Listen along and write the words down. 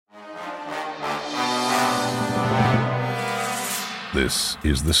This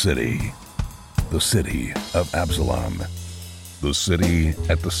is the city of Absalom, the city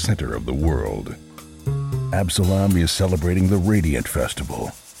at the center of the world. Absalom is celebrating the Radiant Festival,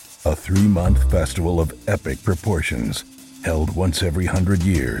 a 3-month festival of epic proportions held once every 100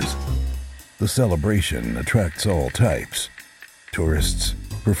 years. The celebration attracts all types: tourists,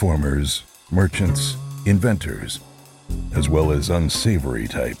 performers, merchants, inventors, as well as unsavory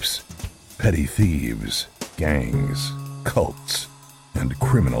types, petty thieves, gangs, cults, and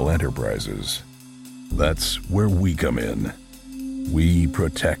criminal enterprises. That's where we come in. We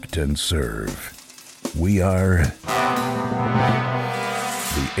protect and serve. We are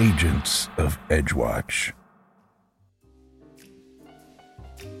the Agents of Edgewatch.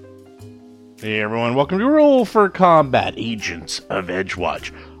 Hey everyone, welcome to Roll for Combat, Agents of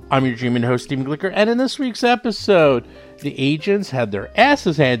Edgewatch. I'm your dreaming host, Steven Glicker, and in this week's episode, the agents had their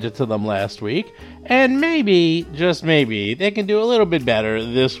asses handed to them last week, and maybe, just maybe, they can do a little bit better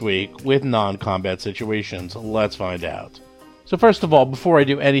this week with non-combat situations. Let's find out. So first of all, before I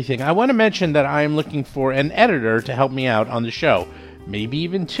do anything, I want to mention that I am looking for an editor to help me out on the show. Maybe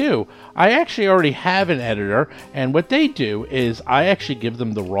even 2. I actually already have an editor, and what they do is I actually give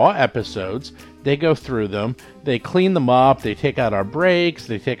them the raw episodes. They go through them, they clean them up, they take out our breaks,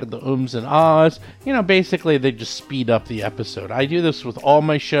 they take out the ums and ahs. Basically they just speed up the episode. I do this with all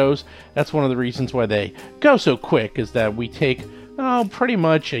my shows. That's one of the reasons why they go so quick, is that we take pretty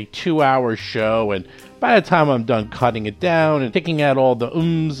much a 2-hour show, and by the time I'm done cutting it down and taking out all the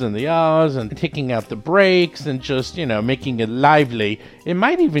ums and the ahs and taking out the breaks and just, making it lively, it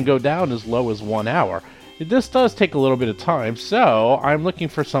might even go down as low as 1 hour. This does take a little bit of time, so I'm looking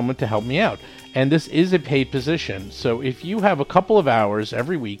for someone to help me out. And this is a paid position, so if you have a couple of hours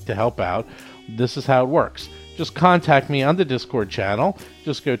every week to help out, this is how it works. Just contact me on the Discord channel.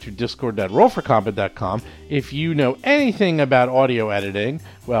 Just go to discord.rollforcombat.com. If you know anything about audio editing,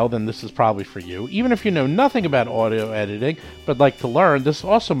 well, then this is probably for you. Even if you know nothing about audio editing, but like to learn, this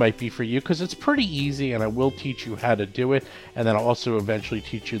also might be for you, because it's pretty easy, and I will teach you how to do it, and then I'll also eventually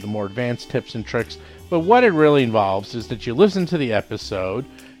teach you the more advanced tips and tricks. But what it really involves is that you listen to the episode,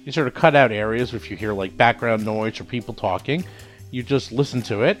 you sort of cut out areas if you hear like background noise or people talking. You just listen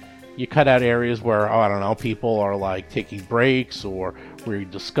to it. You cut out areas where, people are like taking breaks, or where you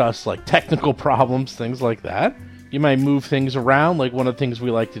discuss like technical problems, things like that. You might move things around. Like one of the things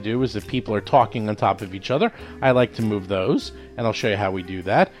we like to do is if people are talking on top of each other, I like to move those, and I'll show you how we do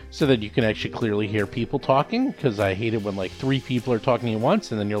that so that you can actually clearly hear people talking, because I hate it when like 3 people are talking at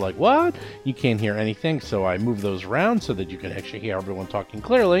once and then you're like, what? You can't hear anything. So I move those around so that you can actually hear everyone talking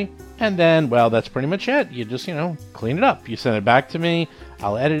clearly. And then, well, that's pretty much it. You just, clean it up. You send it back to me.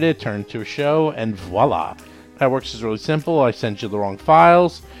 I'll edit it, turn it to a show, and voila. How it works is really simple. I send you the wrong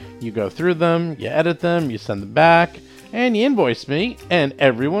files. You go through them, you edit them, you send them back, and you invoice me, and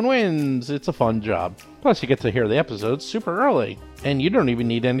everyone wins. It's a fun job. Plus, you get to hear the episodes super early. And you don't even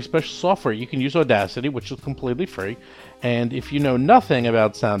need any special software. You can use Audacity, which is completely free. And if you know nothing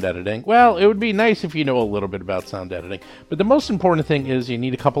about sound editing, well, it would be nice if you know a little bit about sound editing. But the most important thing is you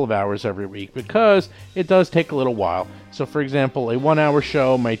need a couple of hours every week, because it does take a little while. So, for example, a 1-hour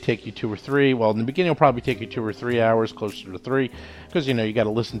show might take you 2 or 3. Well, in the beginning, it'll probably take you 2 or 3 hours, closer to 3, because, you got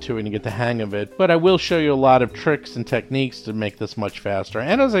to listen to it and get the hang of it. But I will show you a lot of tricks and techniques to make this much faster.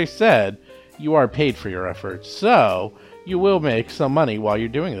 And as I said, you are paid for your efforts. So you will make some money while you're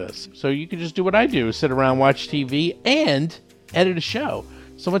doing this. So you can just do what I do, sit around, watch TV, and edit a show.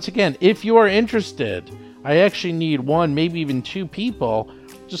 So once again, if you are interested, I actually need 1, maybe even 2 people.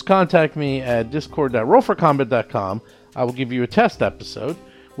 Just contact me at discord.rollforcombat.com. I will give you a test episode.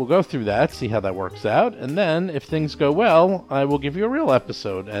 We'll go through that, see how that works out, and then if things go well, I will give you a real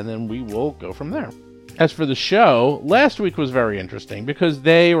episode, and then we will go from there. As for the show, last week was very interesting because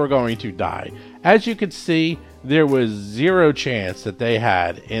they were going to die. As you could see, there was 0 chance that they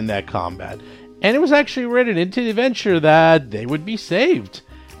had in that combat. And it was actually written into the adventure that they would be saved.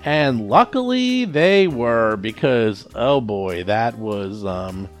 And luckily they were, because, oh boy, that was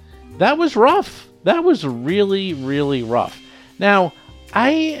rough. That was really, really rough. Now, I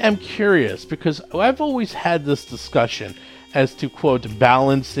am curious because I've always had this discussion as to, quote,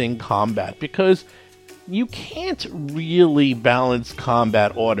 balancing combat, because you can't really balance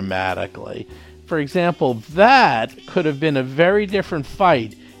combat automatically. For example, that could have been a very different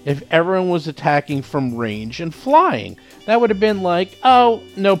fight if everyone was attacking from range and flying. That would have been like, oh,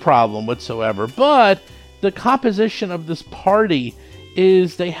 no problem whatsoever. But the composition of this party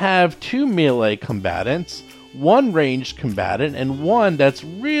is they have 2 melee combatants, 1 ranged combatant, and 1 that's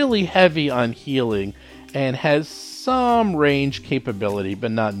really heavy on healing and has some range capability,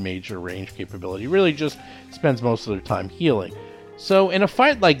 but not major range capability. Really just spends most of their time healing. So in a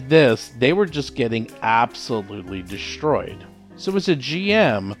fight like this, they were just getting absolutely destroyed. So as a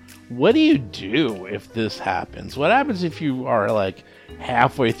GM, what do you do if this happens? What happens if you are like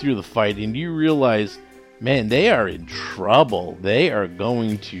halfway through the fight and you realize, man, they are in trouble. They are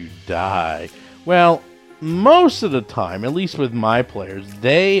going to die. Well, most of the time, at least with my players,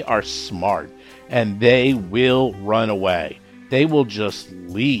 they are smart and they will run away. They will just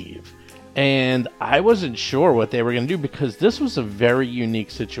leave. And I wasn't sure what they were going to do because this was a very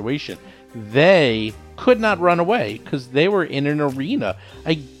unique situation. They could not run away because they were in an arena.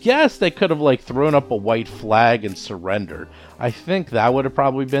 I guess they could have like thrown up a white flag and surrendered. I think that would have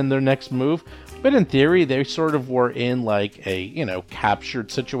probably been their next move. But in theory, they sort of were in like a,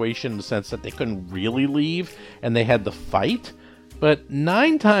 captured situation in the sense that they couldn't really leave and they had to fight. But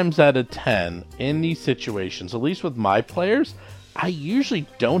 9 times out of 10 in these situations, at least with my players, I usually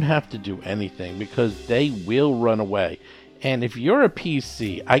don't have to do anything because they will run away. And if you're a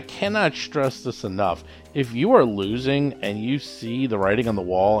PC, I cannot stress this enough. If you are losing and you see the writing on the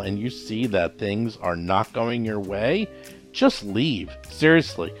wall and you see that things are not going your way, just leave.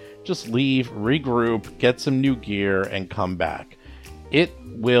 Seriously, just leave, regroup, get some new gear, and come back. It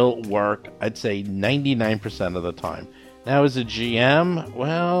will work, I'd say 99% of the time. Now, as a GM,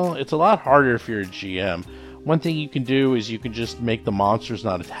 well, it's a lot harder if you're a GM. One thing you can do is you can just make the monsters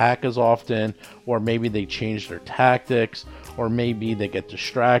not attack as often, or maybe they change their tactics, or maybe they get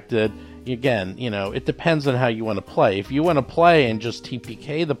distracted. Again, it depends on how you want to play. If you want to play and just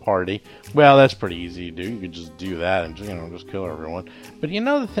TPK the party, well, that's pretty easy to do. You can just do that and just kill everyone. But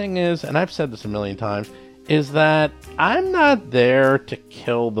the thing is, and I've said this a million times, is that I'm not there to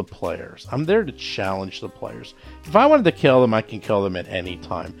kill the players. I'm there to challenge the players. If I wanted to kill them, I can kill them at any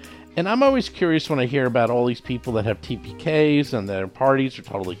time. And I'm always curious when I hear about all these people that have TPKs and their parties are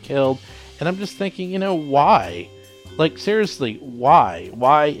totally killed. And I'm just thinking, why? Like, seriously, why?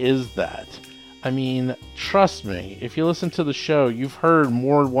 Why is that? I mean, trust me, if you listen to the show, you've heard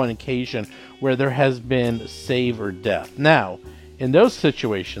more than one occasion where there has been save or death. Now, in those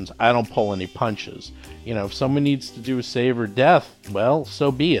situations, I don't pull any punches. If someone needs to do a save or death, well,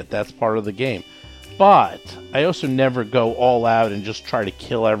 so be it. That's part of the game. But I also never go all out and just try to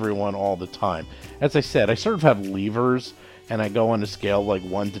kill everyone all the time. As I said, I sort of have levers, and I go on a scale of like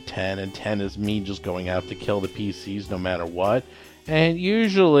 1 to 10, and 10 is me just going out to kill the PCs no matter what. And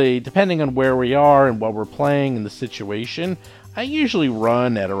usually, depending on where we are and what we're playing and the situation, I usually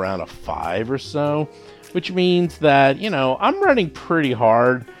run at around a 5 or so, which means that, I'm running pretty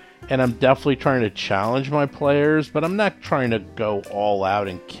hard, and I'm definitely trying to challenge my players, but I'm not trying to go all out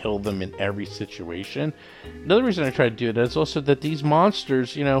and kill them in every situation. Another reason I try to do that is also that these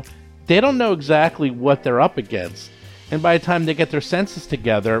monsters, they don't know exactly what they're up against. And by the time they get their senses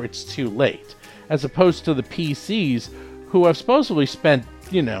together, it's too late. As opposed to the PCs, who have supposedly spent,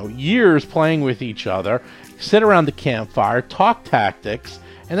 years playing with each other, sit around the campfire, talk tactics,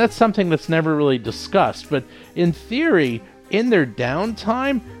 and that's something that's never really discussed. But in theory, in their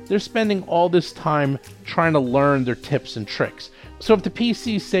downtime, they're spending all this time trying to learn their tips and tricks. So if the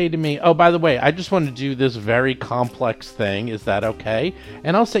PCs say to me, oh, by the way, I just want to do this very complex thing, is that okay?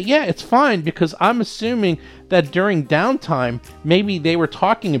 And I'll say, yeah, it's fine, because I'm assuming that during downtime, maybe they were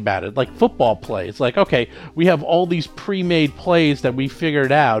talking about it, like football plays. Like, okay, we have all these pre-made plays that we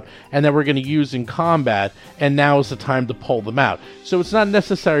figured out and that we're going to use in combat, and now is the time to pull them out. So it's not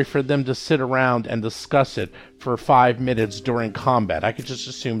necessary for them to sit around and discuss it for 5 minutes during combat. I could just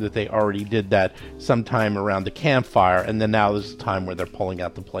assume that they already did that sometime around the campfire, and then now is the time where they're pulling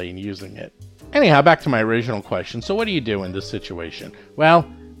out the play and using it. Anyhow, back to my original question. So what do you do in this situation? Well,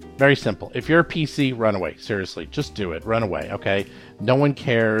 very simple. If you're a PC, run away. Seriously, just do it. Run away, okay? No one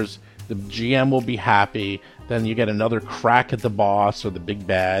cares. The GM will be happy. Then you get another crack at the boss or the big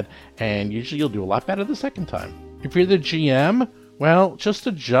bad, and usually you'll do a lot better the second time. If you're the GM, well, just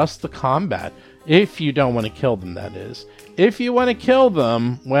adjust the combat. If you don't want to kill them, that is. If you want to kill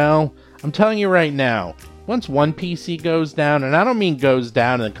them, well, I'm telling you right now, once one PC goes down, and I don't mean goes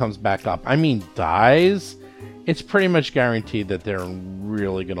down and comes back up, I mean dies, it's pretty much guaranteed that they're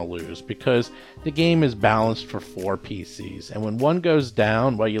really going to lose, because the game is balanced for 4 PCs. And when one goes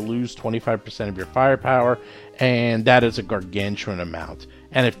down, well, you lose 25% of your firepower, and that is a gargantuan amount.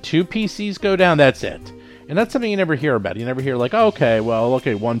 And if 2 PCs go down, that's it. And that's something you never hear about. You never hear like, oh, okay,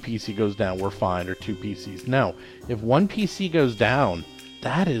 one PC goes down, we're fine, or 2 PCs. No, if 1 PC goes down,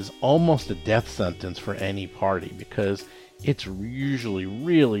 that is almost a death sentence for any party, because it's usually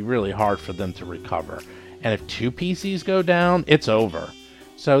really, really hard for them to recover. And if 2 PCs go down, it's over.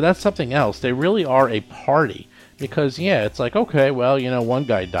 So that's something else. They really are a party, because, yeah, it's like, okay, well, one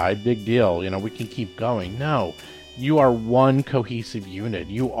guy died, big deal, we can keep going. No, You are one cohesive unit.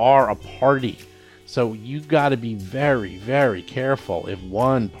 You are a party. So you got to be very, very careful. If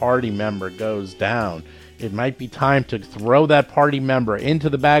one party member goes down, it might be time to throw that party member into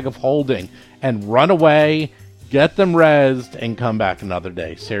the bag of holding and run away, get them rezzed, and come back another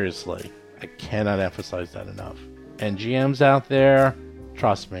day. Seriously, I cannot emphasize that enough. And GMs out there,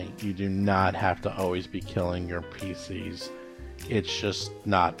 trust me, you do not have to always be killing your PCs. It's just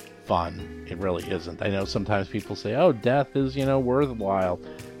not fun. It really isn't. I know sometimes people say, oh, death is, worthwhile.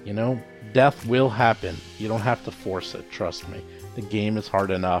 Death will happen. You don't have to force it, trust me. The game is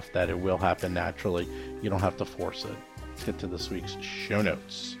hard enough that it will happen naturally. You don't have to force it. Let's get to this week's show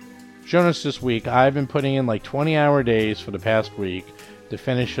notes. Show notes this week, I've been putting in like 20-hour days for the past week to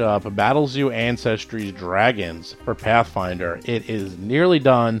finish up Battlezoo Ancestry's Dragons for Pathfinder. It is nearly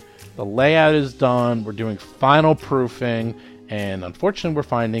done. The layout is done. We're doing final proofing, and unfortunately we're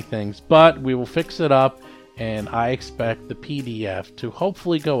finding things, but we will fix it up, and I expect the PDF to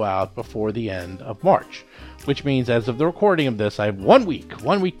hopefully go out before the end of March, which means as of the recording of this, I have 1 week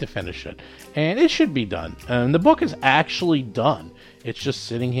to finish it, and it should be done. And the book is actually done. It's just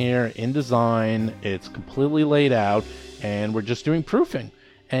sitting here in design. It's completely laid out, and we're just doing proofing.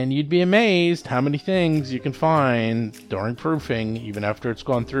 And you'd be amazed how many things you can find during proofing, even after it's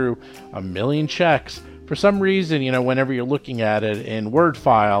gone through a million checks. For some reason, whenever you're looking at it in Word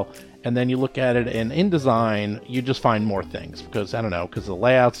file, and then you look at it in InDesign, you just find more things because, because the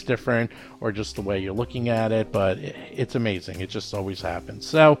layout's different or just the way you're looking at it, but it's amazing. It just always happens.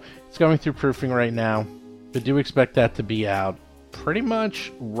 So it's going through proofing right now, but do expect that to be out pretty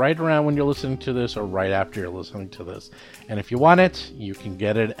much right around when you're listening to this or right after you're listening to this. And if you want it, you can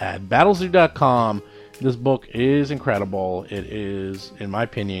get it at battlezoo.com. This book is incredible. It is, in my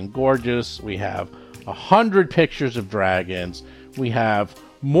opinion, gorgeous. We have 100 pictures of dragons. We have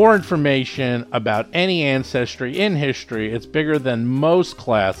more information about any ancestry in history. It's bigger than most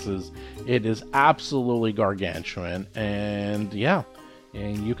classes. It is absolutely gargantuan. And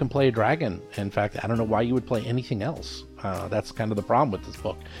and you can play a dragon. In fact, I don't know why you would play anything else. That's kind of the problem with this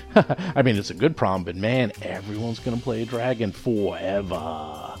book. I mean, it's a good problem, but man, everyone's going to play a dragon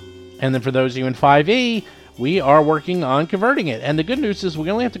forever. And then for those of you in 5e, we are working on converting it. And the good news is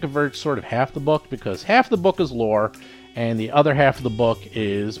we only have to convert sort of half the book because half the book is lore and the other half of the book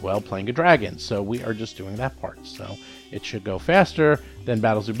is, playing a dragon. So we are just doing that part. So it should go faster than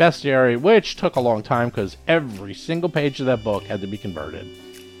Battlezoo Bestiary, which took a long time because every single page of that book had to be converted.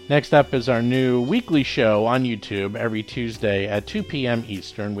 Next up is our new weekly show on YouTube every Tuesday at 2 p.m.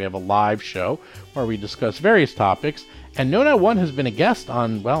 Eastern. We have a live show where we discuss various topics. And Nona One has been a guest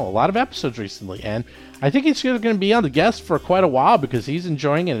on, a lot of episodes recently. And I think he's going to be on the guest for quite a while because he's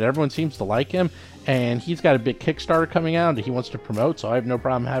enjoying it and everyone seems to like him. And he's got a big Kickstarter coming out that he wants to promote, so I have no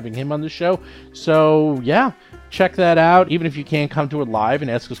problem having him on the show. So, check that out. Even if you can't come to it live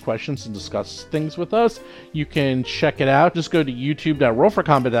and ask us questions and discuss things with us, you can check it out. Just go to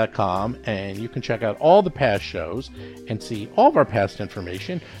youtube.rollforcombat.com and you can check out all the past shows and see all of our past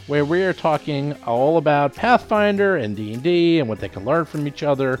information where we are talking all about Pathfinder and D&D and what they can learn from each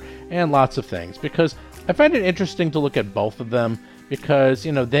other and lots of things. Because I find it interesting to look at both of them because,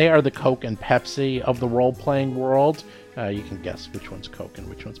 they are the Coke and Pepsi of the role-playing world. You can guess which one's Coke and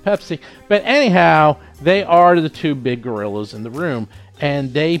which one's Pepsi. But anyhow, they are the two big gorillas in the room,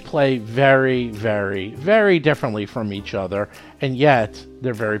 and they play very, very, very differently from each other, and yet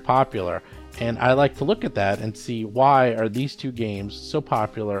they're very popular. And I like to look at that and see why are these two games so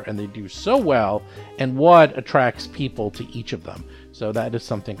popular and they do so well, and what attracts people to each of them. So that is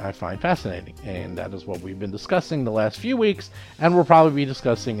something I find fascinating, and that is what we've been discussing the last few weeks, and we'll probably be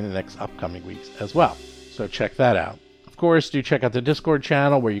discussing in the next upcoming weeks as well. So check that out. Of course, do check out the Discord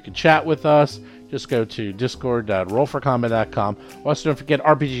channel where you can chat with us. Just go to discord.rollforcombat.com. Also, don't forget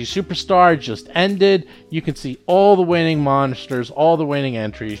RPG Superstar just ended. You can see all the winning monsters, all the winning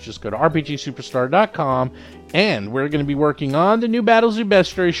entries. Just go to rpgsuperstar.com. And we're going to be working on the new Battlezoo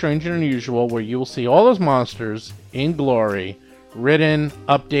Bestiary Strange and Unusual, where you will see all those monsters in glory, written,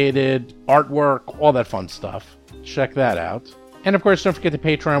 updated, artwork, all that fun stuff. Check that out. And of course, don't forget the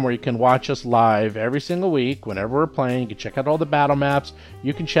Patreon where you can watch us live every single week whenever we're playing. You can check out all the battle maps.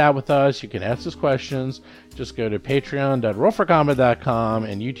 You can chat with us. You can ask us questions. Just go to patreon.rollforcombat.com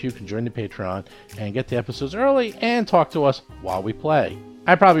and you too can join the Patreon and get the episodes early and talk to us while we play.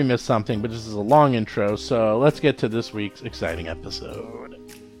 I probably missed something, but this is a long intro, so let's get to this week's exciting episode.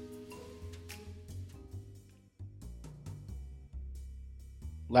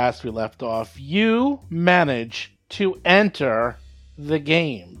 Last we left off, you manage to enter the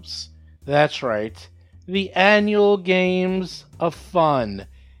games. That's right, the annual games of fun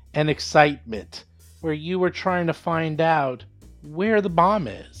and excitement where you were trying to find out where the bomb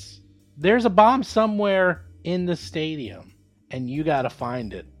is. There's a bomb somewhere in the stadium, and you gotta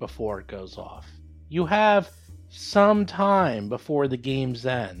find it before it goes off. You have some time before the game's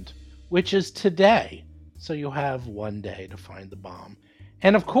end, which is today. So you have one day to find the bomb.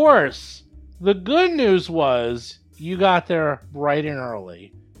 And of course, the good news was you got there bright and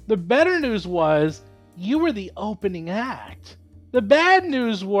early. The better news was you were the opening act. The bad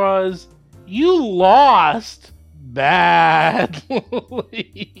news was you lost badly.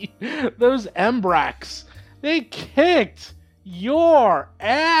 Those Embracs, they kicked your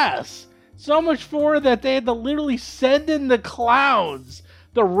ass. So much for that they had to literally send in the clowns.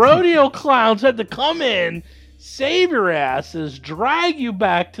 The rodeo clowns had to come in, save your asses, drag you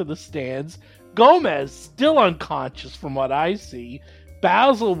back to the stands. Gomez still unconscious from what I see.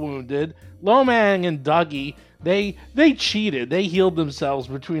 Basil wounded. Lomang and Dougie, they cheated. They healed themselves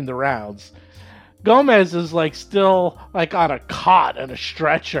between the rounds. Gomez is still on a cot and a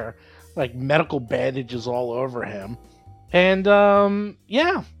stretcher, medical bandages all over him. And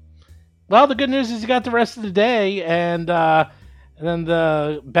yeah. Well, the good news is you got the rest of the day, and then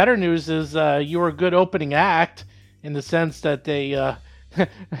the better news is you were a good opening act in the sense that they're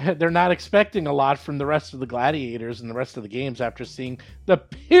not expecting a lot from the rest of the gladiators and the rest of the games after seeing the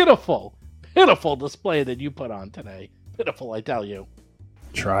pitiful display that you put on today. Pitiful, I tell you.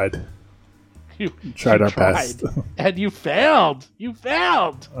 Tried. You tried our best. And you failed. You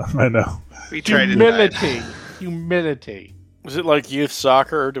failed. I know. We tried Humility. Humility. Was it like youth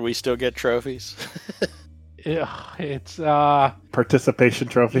soccer? Do we still get trophies? It's participation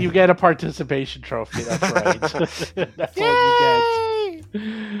trophy. You get a participation trophy. That's right. That's all you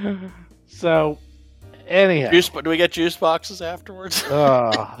get. So, anyhow, Do we get juice boxes afterwards?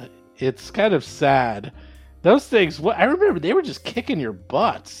 It's kind of sad. Those things. I remember they were just kicking your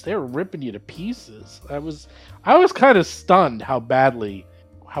butts. They were ripping you to pieces. I was kind of stunned how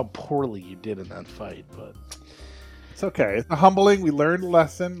poorly you did in that fight, but. It's okay. It's humbling. We learned a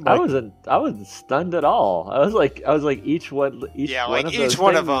lesson. I wasn't stunned at all. I was like each one. Each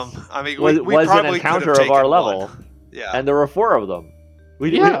one of them. I mean, was we an encounter of our level. One. Yeah, and there were 4 of them.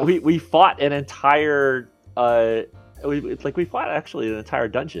 We fought an entire. We fought actually an entire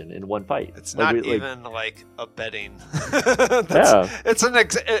dungeon in one fight. It's not even a betting. Yeah, it's an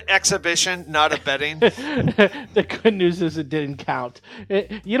exhibition, not a betting. The good news is it didn't count.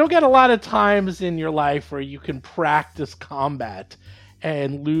 You don't get a lot of times in your life where you can practice combat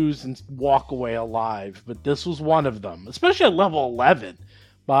and lose and walk away alive, but this was one of them, especially at level 11.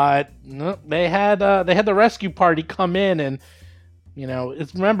 But they had the rescue party come in and. You're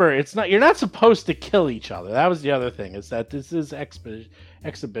not supposed to kill each other. That was the other thing, is that this is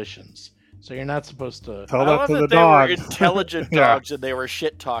exhibitions. So you're not supposed to... Tell that to the they dog. were intelligent dogs and they were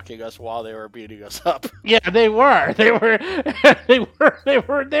shit-talking us while they were beating us up. Yeah, they were. They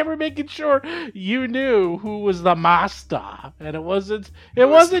were making sure you knew who was the master. And it wasn't you.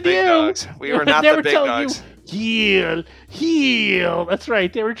 Dogs. We were not the big dogs. You, heal. That's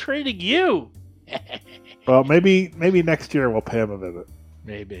right. They were training you. Well, maybe next year we'll pay him a visit.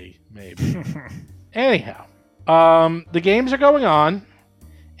 Maybe. Anyhow, the games are going on,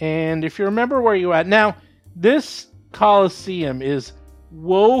 and if you remember where you're at now, this Coliseum is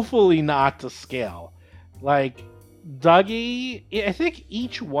woefully not to scale. Dougie, I think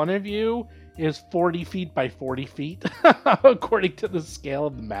each one of you is 40 feet by 40 feet, according to the scale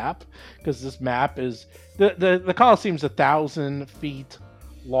of the map, because this map is the Coliseum's 1,000 feet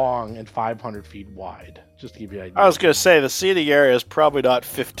long and 500 feet wide. Just to give you an idea. I was going to say, the seating area is probably not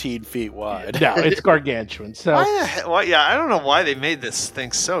 15 feet wide. No, it's gargantuan. So, I don't know why they made this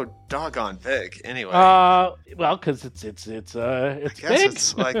thing so doggone big. Anyway, well, because it's big.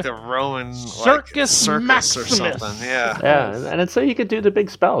 It's like the Roman Circus Maximus or Maximus. something. Yeah, and it's so you could do the big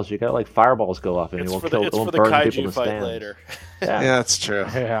spells. You got fireballs go off and It's you won't for kill. the Won't burn kaiju people in fight stands. later. Yeah, that's true.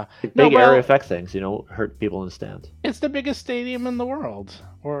 Yeah, big area effect things. Hurt people in the stands. It's the biggest stadium in the world,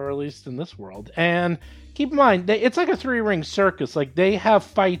 or at least in this world. And keep in mind, it's like a 3-ring circus. They have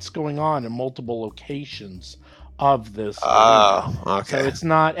fights going on in multiple locations of this. Oh, okay. So it's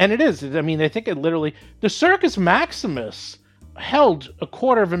not, and it is. I mean, I think it literally, the Circus Maximus held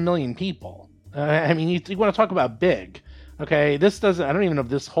 250,000 people. I mean, you want to talk about big. Okay, this doesn't, I don't even know if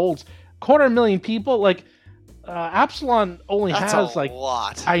this holds 250,000 people. Absalon only has a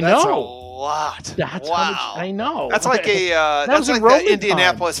lot. I know. That's a lot. That's wow. how much, I know. That's like the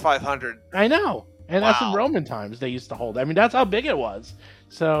Indianapolis 500. I know. And that's in Roman times they used to hold. I mean, that's how big it was.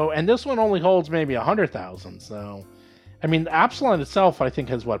 So, and this one only holds maybe 100,000. So, I mean, Absalon itself, I think,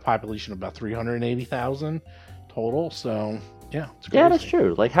 has population of about 380,000 total. So, Yeah, it's Yeah, crazy. that's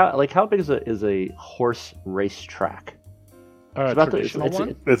true. Like how big is a horse race track? It's about Traditional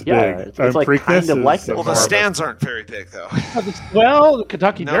one? It's yeah, big. it's like Preakness kind of like is that. Well, the enormous. stands aren't very big, though. Well, the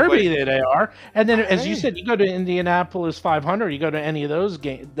Kentucky No, Derby, wait. they are. And then, as you Hey. said, you go to Indianapolis 500, you go to any of those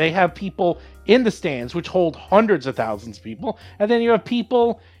games, they have people in the stands, which hold hundreds of thousands of people. And then you have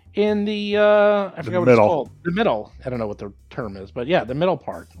people in the, I forgot what it's middle. called. The middle. I don't know what the term is, but yeah, the middle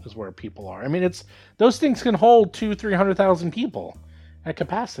part is where people are. I mean, those things can hold 200,000-300,000 people at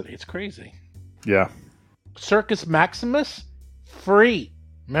capacity. It's crazy. Yeah. Circus Maximus, free.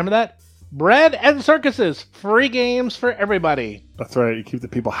 Remember that? Bread and circuses, free games for everybody. That's right. You keep the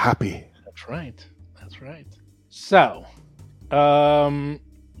people happy. That's right. That's right. So,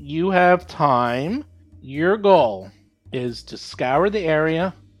 you have time. Your goal is to scour the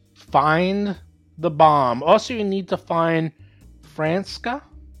area, find the bomb. Also, you need to find Franska.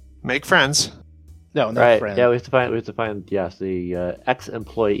 Make friends. No, not Right. friend. Yeah, we have to find yes, the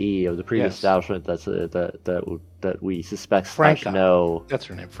ex-employee of the previous Yes. establishment that we suspect Franca. know. That's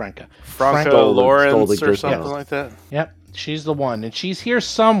her name, Franca. Franco stole the Lawrence or business. something like that. Yep, she's the one, and she's here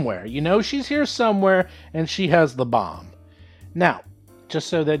somewhere. You know she's here somewhere, and she has the bomb. Now, just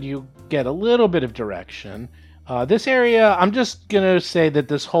so that you get a little bit of direction, this area, I'm just gonna say that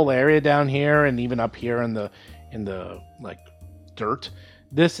this whole area down here, and even up here in the like dirt,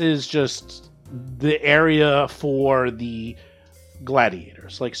 this is just the area for the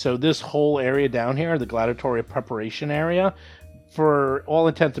gladiators. Like, so this whole area down here, the gladiatorial preparation area, for all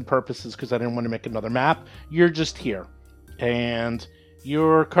intents and purposes, because I didn't want to make another map, you're just here. And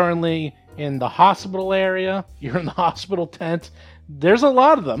you're currently in the hospital area. You're in the hospital tent. There's a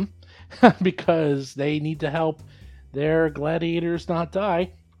lot of them because they need to help their gladiators not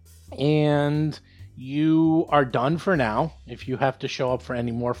die. And you are done for now. If you have to show up for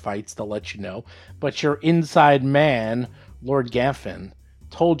any more fights, they'll let you know. But your inside man, Lord Gaffin,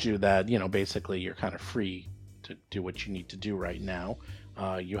 told you that, basically you're kind of free to do what you need to do right now.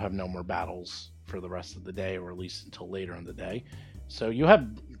 You have no more battles for the rest of the day, or at least until later in the day. So you have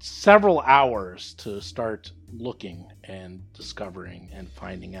several hours to start looking and discovering and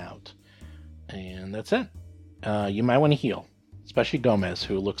finding out. And that's it. You might want to heal, especially Gomez,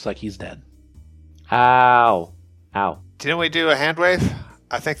 who looks like he's dead. Ow. Didn't we do a hand wave?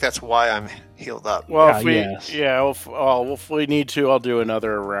 I think that's why I'm healed up. Well, yes. if we need to, I'll do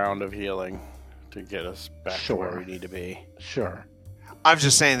another round of healing to get us back to where we need to be. Sure. I'm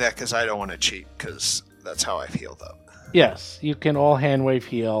just saying that because I don't want to cheat, because that's how I've healed up. Yes, you can all hand wave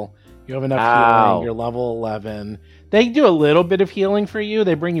heal. You have enough Ow. healing. You're level 11. They do a little bit of healing for you.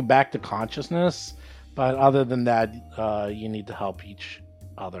 They bring you back to consciousness. But other than that, you need to help each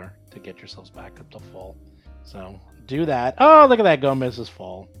other to get yourselves back up to full. So do that. Oh, look at that. Gomez is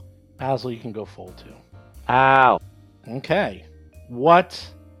full. Basil, you can go full too. Ow. Okay. What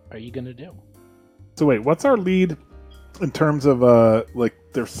are you going to do? So wait, what's our lead in terms of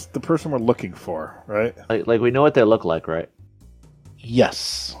there's the person we're looking for, right? Like we know what they look like, right?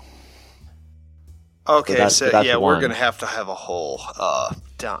 Yes. Okay, that's so one. we're gonna have to have a whole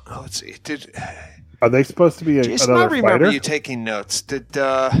down. Oh, let's see. Are they supposed to be Jason, I another remember fighter? you taking notes.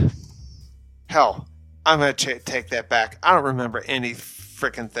 Hell, I'm gonna take that back. I don't remember any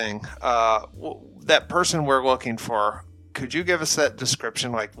freaking thing. That person we're looking for. Could you give us that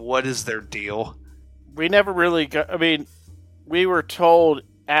description? Like, what is their deal? We never really got. I mean, we were told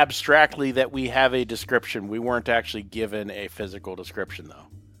abstractly that we have a description. We weren't actually given a physical description, though.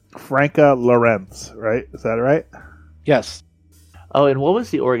 Franca Lorenz, right? Is that right? Yes. Oh, and what was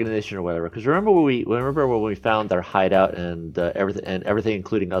the organization or whatever? Because remember when we found their hideout and everything,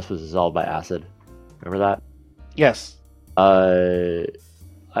 including us, was dissolved by acid. Remember that? Yes.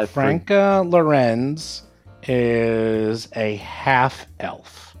 Franca Lorenz is a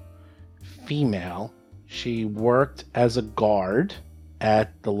half-elf. Female. She worked as a guard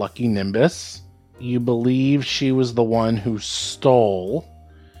at the Lucky Nimbus. You believe she was the one who stole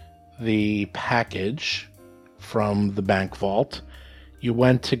the package from the bank vault. You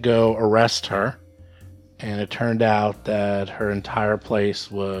went to go arrest her, and it turned out that her entire place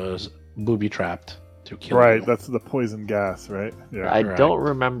was booby-trapped to kill Right, you. that's the poison gas, right? Yeah. I Correct. don't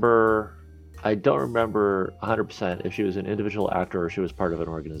remember 100% if she was an individual actor or she was part of an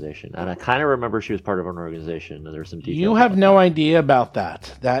organization. And I kind of remember she was part of an organization, and there's some details. You have about no that. idea about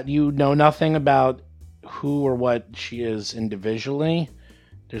that. That you know nothing about who or what she is individually.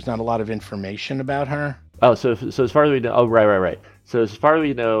 There's not a lot of information about her. Oh, so as far as we know, oh right. So as far as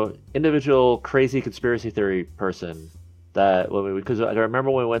we know, individual crazy conspiracy theory person that because I remember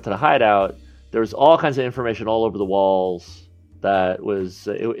when we went to the hideout, there was all kinds of information all over the walls that was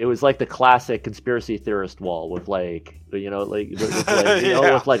it was like the classic conspiracy theorist wall with like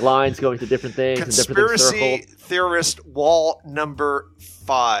with like lines going to different things and different things Conspiracy circled. theorist wall number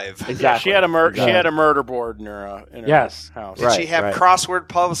 5. Exactly. Yeah, she had a murder board in her Yes. house. Did she have crossword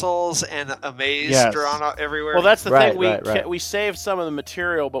puzzles and a maze drawn out everywhere? Well, that's the thing. Right. We saved some of the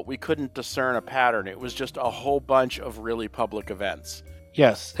material, but we couldn't discern a pattern. It was just a whole bunch of really public events.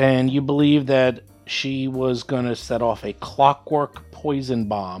 Yes, and you believe that she was going to set off a clockwork poison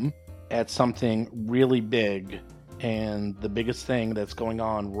bomb at something really big. And the biggest thing that's going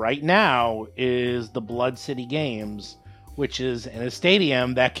on right now is the Blood City Games, which is in a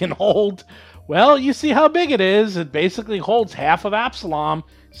stadium that can hold, well, you see how big it is. It basically holds half of Absalom.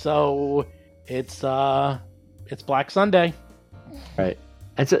 So it's Black Sunday. Right.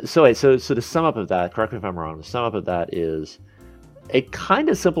 And so to sum up of that, correct me if I'm wrong, the sum up of that is it kind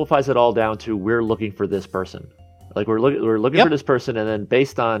of simplifies it all down to we're looking for this person. Like we're looking for this person, and then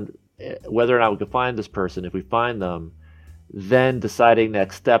based on whether or not we can find this person, if we find them, then deciding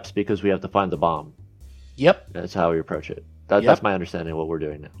next steps because we have to find the bomb. Yep. That's how we approach it. That's my understanding of what we're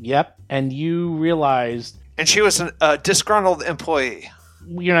doing now. Yep. And you realized... And she was a disgruntled employee.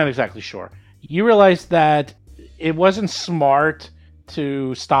 You're not exactly sure. You realized that it wasn't smart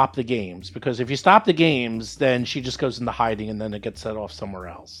to stop the games, because if you stop the games, then she just goes into hiding and then it gets set off somewhere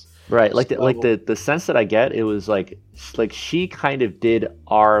else. Right, the sense that I get, it was like she kind of did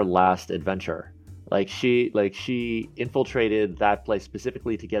our last adventure. Like she infiltrated that place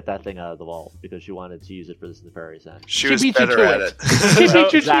specifically to get that thing out of the vault because she wanted to use it for this nefarious end. She was beat you better to at it. it. She beat you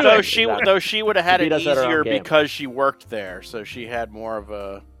to Exactly. it. Though she would have had She it does that her own easier game. because she worked there, so she had more of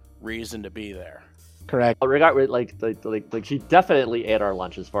a reason to be there. Correct. Like she definitely ate our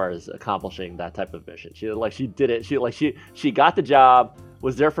lunch as far as accomplishing that type of mission. She did it. She got the job,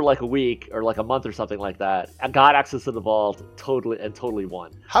 was there for like a week or like a month or something like that, and got access to the vault totally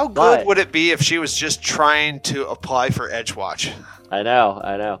won. How good would it be if she was just trying to apply for Edgewatch? I know.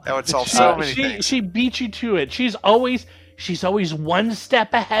 That would solve so many things. She beat you to it. She's always one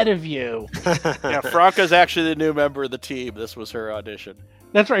step ahead of you. Yeah, Franca's actually the new member of the team. This was her audition.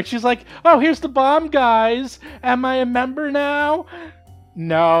 That's right. She's like, oh, here's the bomb, guys. Am I a member now?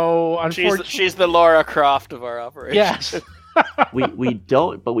 No, unfortunately. She's the Laura Croft of our operation. Yes. we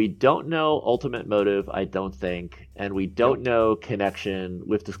don't know ultimate motive, I don't think, and we don't know connection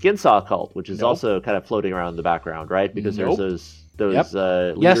with the Skinsaw cult, which is also kind of floating around in the background, right? Because there's those leaders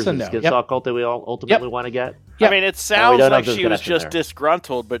of the Skinsaw cult that we all ultimately want to get. Yep. I mean, it sounds don't know like if there's she was connection just there.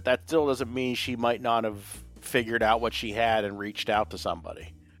 disgruntled, but that still doesn't mean she might not have figured out what she had and reached out to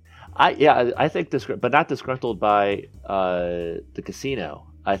somebody. I think but not disgruntled by the casino.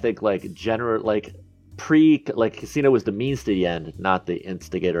 I think casino was the means to the end, not the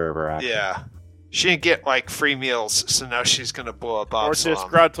instigator of her action. Yeah. She didn't get like free meals, so now she's going to blow up Or Absalom.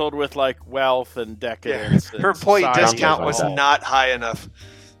 disgruntled with like wealth and decadence. and Her employee society discount as a was whole. not high enough.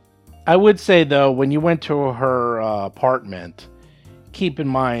 I would say, though, when you went to her apartment, keep in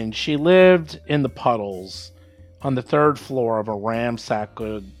mind, she lived in the puddles on the 3rd floor of a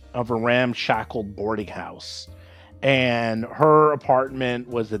ramshackled boarding house. And her apartment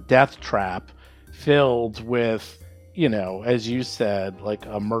was a death trap filled with, as you said, like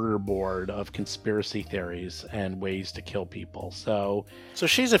a murder board of conspiracy theories and ways to kill people. So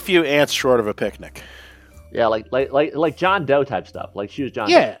she's a few ants short of a picnic. Yeah, like John Doe type stuff. Like she was John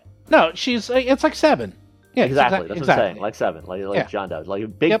Doe. yeah, no, it's like 7. Yeah, Exactly. That's what I'm saying. exactly. Like 7. Like Yeah. John Doe.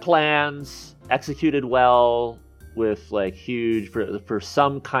 Like big Yep. plans, executed well, with like huge for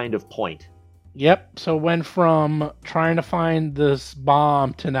some kind of point. Yep. So went from trying to find this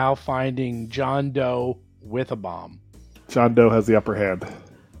bomb to now finding John Doe with a bomb John Doe has the upper hand.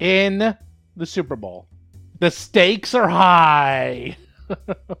 in the Super Bowl. The stakes are high.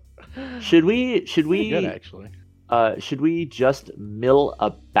 Should we Good, actually. should we just mill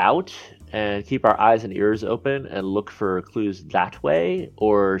about and keep our eyes and ears open and look for clues that way,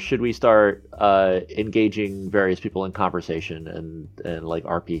 or should we start engaging various people in conversation and like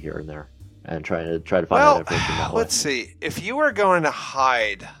RP here and there and try to find out information that way? Let's see. If you were going to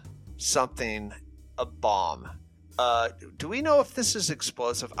hide something, a bomb, do we know if this is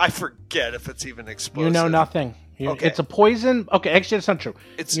explosive? I forget if it's even explosive. You know nothing. Okay. It's a poison. Okay, actually, that's not true.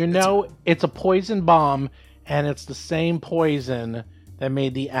 It's a poison bomb, and it's the same poison that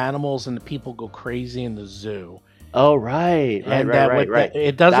made the animals and the people go crazy in the zoo. Oh, right. And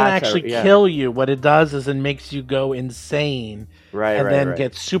it doesn't That's actually kill you. What it does is it makes you go insane. And then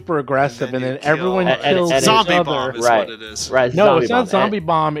get super aggressive, and then everyone kills each zombie other. bomb is what it is. Right. No, it's not zombie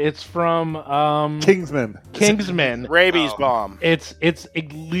bomb. It's from Kingsman. Kingsman. Rabies bomb. It's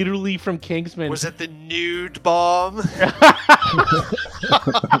literally from Kingsman. Was it the nude bomb?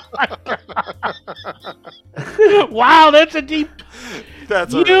 Wow, that's a deep.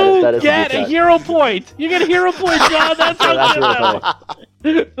 That's You That is a get deep a cut. hero point. You get a hero point, John. That's Oh, that's really how funny.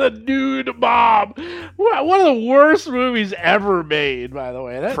 the nude bomb. One of the worst movies ever made, by the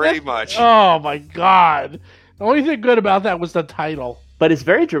way. pretty much. Oh my god. The only thing good about that was the title. But it's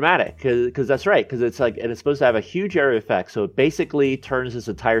very dramatic because that's right. Because it's like, and it's supposed to have a huge area effect. So it basically turns this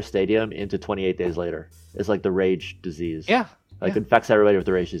entire stadium into 28 Days Later. It's like the rage disease. Yeah. Like infects everybody with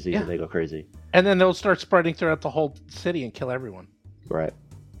the rage disease, Yeah. and they go crazy. And then they'll start spreading throughout the whole city and kill everyone. Right.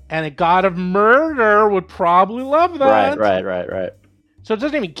 And a god of murder would probably love that. Right. So it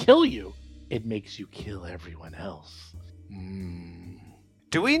doesn't even kill you. It makes you kill everyone else.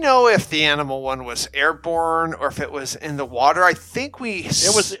 Do we know if the animal one was airborne or if it was in the water? I think we.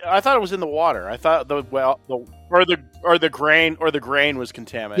 It was. I thought it was in the water. I thought the grain was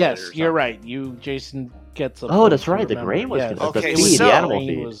contaminated. Yes, you're right. Jason gets a. Oh, that's right. The grain was Yes. Okay, the feed, so- the animal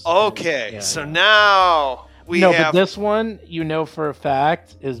feed. Okay, Yeah, so yeah. now we But have. this one, for a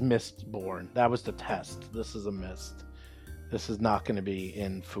fact, is mist-borne. That was the test. This is a mist. This is not going to be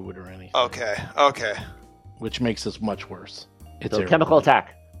in food or anything. Okay. Which makes this much worse. It's So chemical airborne.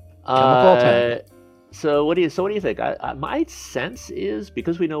 attack. Chemical attack. So what do you think? My sense is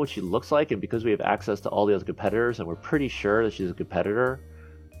because we know what she looks like and because we have access to all the other competitors and we're pretty sure that she's a competitor,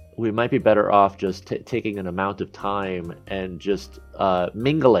 we might be better off just taking an amount of time and just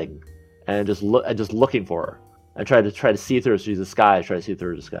mingling and just looking for her and try to see through the disguise. Try to see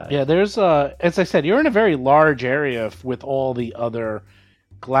through the disguise. Yeah, there's as I said, you're in a very large area with all the other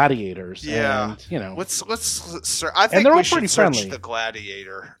gladiators. Yeah. And, Let's. I think they're all we should pretty search friendly. the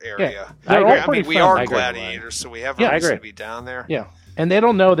gladiator area. they're all I pretty mean, we friendly. are I agree. gladiators, so we have a Yeah, I reason agree. to be down there. Yeah, and they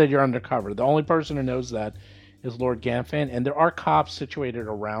don't know that you're undercover. The only person who knows that is Lord Gamfan, and there are cops situated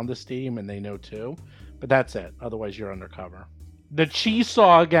around the stadium, and they know too. But that's it. Otherwise, you're undercover. The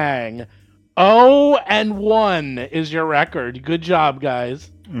Cheesaw Gang, 0-1 is your record. Good job, guys.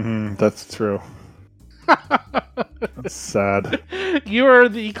 That's true. That's sad. You are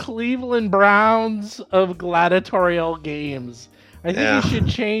the Cleveland Browns of gladiatorial games. I think you should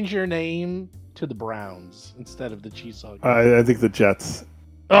change your name to the Browns instead of the Cheesaw Gang. I think the Jets.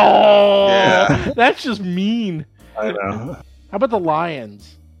 Oh, Yeah. that's just mean. I know. How about the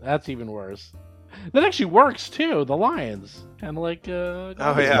Lions? That's even worse. That actually works too. The Lions, kind of like. Oh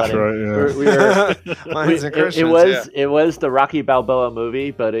That's yeah. funny. Right, yeah. We were, Lions and Christians, it was the Rocky Balboa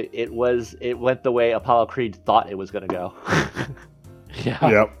movie, but it went the way Apollo Creed thought it was going to go. Yeah,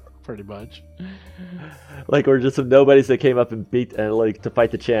 Yep. pretty much. Like we're just some nobodies that came up and beat and like to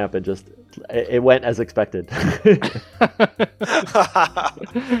fight the champ, and just it went as expected.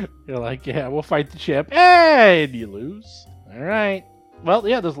 You're like, yeah, we'll fight the champ, and you lose. All right. Well,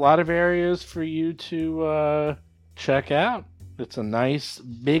 yeah, there's a lot of areas for you to check out. It's a nice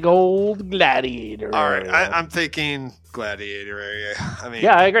big old gladiator. All right, area. I'm thinking gladiator area. I mean,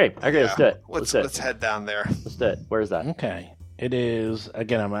 Yeah, I agree. Let's do it. Let's head down there. Let's do it. Where is that? Okay. It is,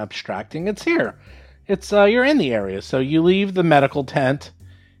 again, I'm abstracting. It's here. It's you're in the area. So you leave the medical tent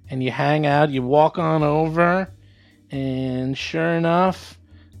and you hang out, you walk on over, and sure enough,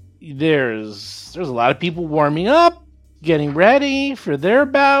 there's a lot of people warming up, getting ready for their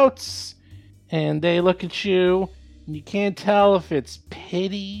bouts, and they look at you, and you can't tell if it's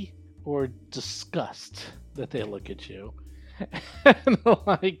pity or disgust that they look at you. And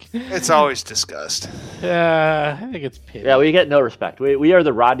like, It's always discussed. I think it's pity. Yeah, we get no respect. We are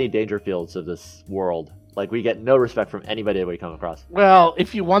the Rodney Dangerfields of this world. Like we get no respect from anybody that we come across. Well,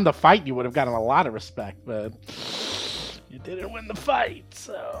 if you won the fight, you would have gotten a lot of respect, but you didn't win the fight,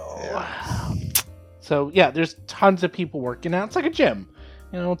 so. So yeah, there's tons of people working out. It's like a gym,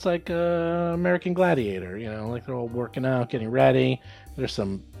 it's like American Gladiator. Like they're all working out, getting ready. There's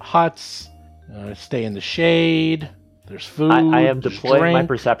some huts. Stay in the shade. There's food. I am there's deploying my drink.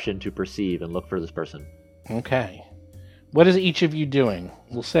 perception to perceive and look for this person. Okay. What is each of you doing?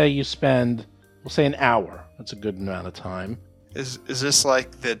 We'll say an hour. That's a good amount of time. Is this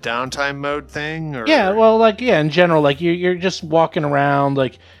like the downtime mode thing? Or? Yeah, well, in general, you're just walking around.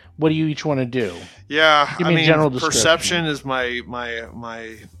 Like, what do you each want to do? Yeah, Give me a general description. perception is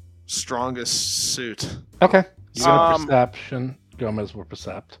my strongest suit. Okay. You got perception. Gomez will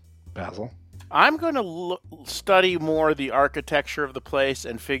percept. Basil. I'm going to study more the architecture of the place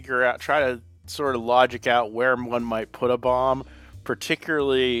and try to sort of logic out where one might put a bomb.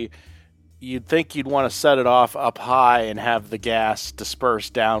 Particularly, you'd think you'd want to set it off up high and have the gas disperse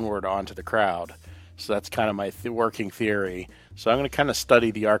downward onto the crowd. So that's kind of my working theory. So I'm going to kind of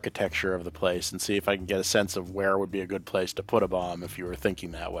study the architecture of the place and see if I can get a sense of where would be a good place to put a bomb if you were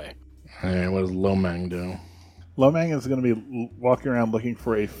thinking that way. Hey, what does Lomang do? Lomang is going to be walking around looking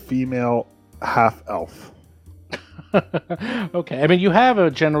for a female half-elf. Okay, I mean, you have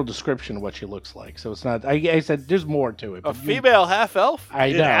a general description of what she looks like, so it's not... I said there's more to it. A but female half-elf? I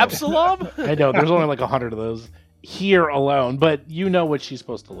In know. Absalom? I know, there's only like 100 of those here alone, but you know what she's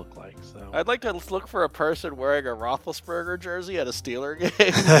supposed to look like, so... I'd like to look for a person wearing a Roethlisberger jersey at a Steeler game.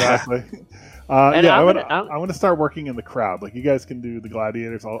 Exactly. And I I'm want to start working in the crowd. Like, you guys can do the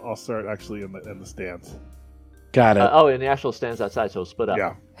gladiators. I'll start actually in the stands. Got it. Oh, and the actual stands outside, so split up.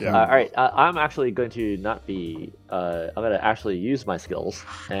 Yeah. All right, I'm actually going to not be. I'm going to actually use my skills,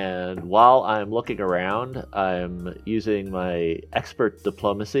 and while I'm looking around, I'm using my expert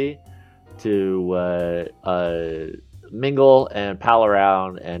diplomacy to mingle and pal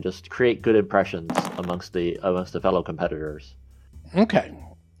around and just create good impressions amongst the fellow competitors. Okay.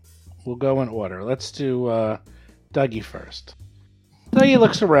 We'll go in order. Let's do Dougie first. Dougie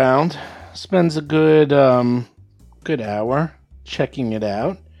looks around, spends a good hour checking it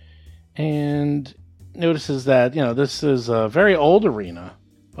out, and notices that, this is a very old arena,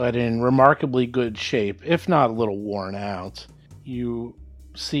 but in remarkably good shape, if not a little worn out. You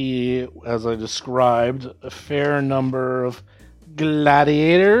see, as I described, a fair number of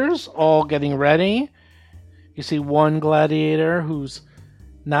gladiators all getting ready. You see one gladiator who's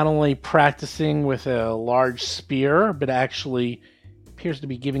not only practicing with a large spear, but actually appears to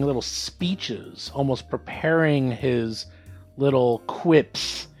be giving little speeches, almost preparing his little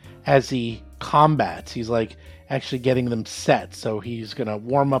quips as he combats. He's like actually getting them set, so he's going to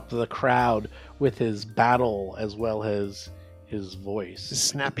warm up the crowd with his battle as well as his voice.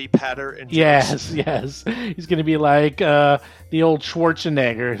 Snappy patter and Yes. He's going to be like the old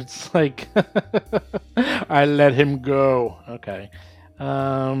Schwarzenegger. It's like, I let him go. Okay.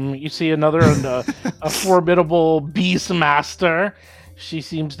 You see another, a formidable beast master. She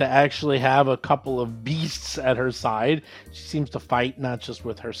seems to actually have a couple of beasts at her side. She seems to fight not just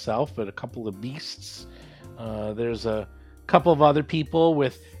with herself, but a couple of beasts. There's a couple of other people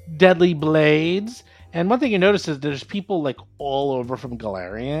with deadly blades. And one thing you notice is there's people like all over from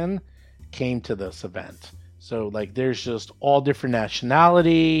Galarian came to this event. So like there's just all different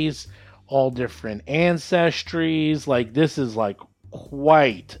nationalities, all different ancestries. Like this is like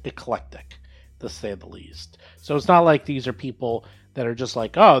quite eclectic, to say the least. So it's not like these are people that are just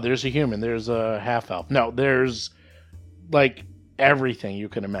like, oh, there's a human, there's a half-elf. No, there's like everything you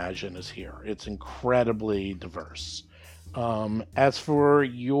can imagine is here. It's incredibly diverse. As for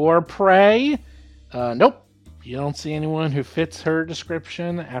your prey, nope. You don't see anyone who fits her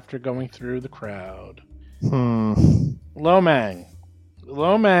description after going through the crowd. Lomang,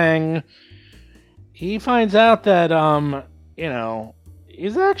 he finds out that,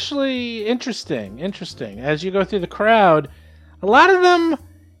 is actually interesting. As you go through the crowd, a lot of them,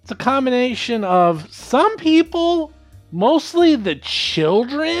 it's a combination of some people, mostly the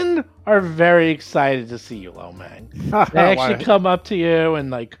children, are very excited to see you, Lomang. They actually come up to you and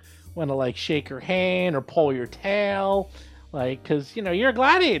like want to like shake your hand or pull your tail, like, because you're a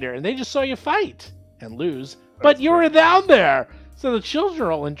gladiator and they just saw you fight and lose, but you were down there, so the children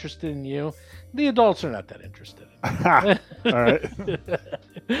are all interested in you. The adults are not that interested in you. All right.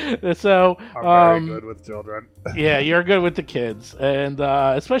 So I'm very good with children. Yeah, you're good with the kids, and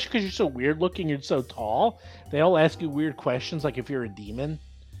especially because you're so weird looking, you're so tall. They all ask you weird questions, like if you're a demon.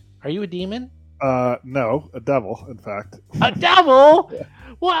 Are you a demon? No, a devil, in fact. A devil?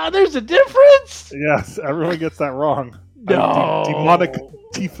 Wow, there's a difference? Yes, everyone gets that wrong. No. Demonic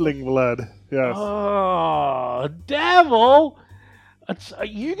tiefling blood. Yes. Oh, devil? Are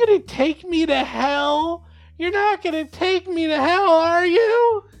you going to take me to hell? You're not going to take me to hell, are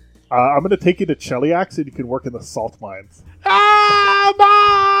you? I'm going to take you to Cheliax and you can work in the salt mines. Ah,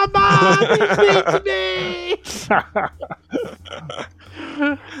 Mom, he beats me.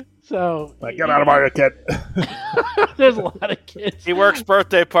 So Get out of my kid. there's a lot of kids He works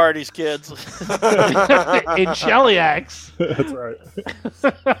birthday parties, kids. in Cheliax. That's right.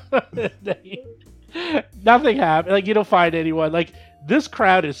 Nothing happened. Like, you don't find anyone. Like, this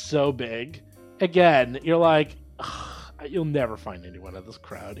crowd is so big. Again, you're like, you'll never find anyone in this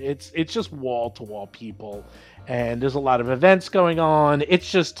crowd. It's just wall to wall people, and there's a lot of events going on.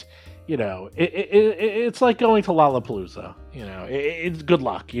 It's just, it's like going to Lollapalooza. It's good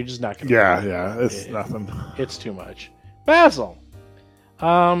luck. You're just not gonna. Yeah, it's nothing. It's too much. Basil.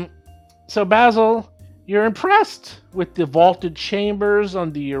 So, Basil, you're impressed with the vaulted chambers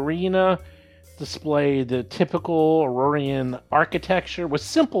on the arena, display the typical Aurorian architecture with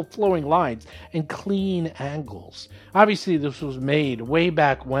simple flowing lines and clean angles. Obviously, this was made way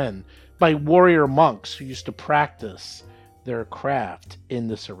back when by warrior monks who used to practice their craft in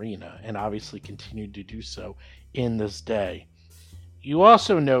this arena and obviously continued to do so in this day. You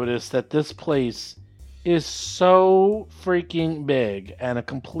also notice that this place is so freaking big and a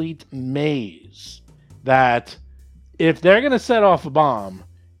complete maze that if they're going to set off a bomb,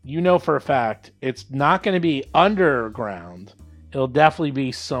 you know for a fact it's not going to be underground. It'll definitely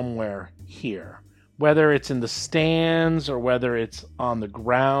be somewhere here. Whether it's in the stands or whether it's on the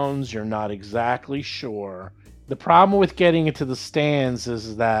grounds, you're not exactly sure. The problem with getting into the stands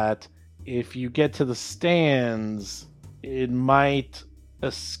is that if you get to the stands, it might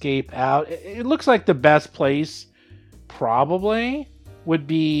escape out. It looks like the best place probably would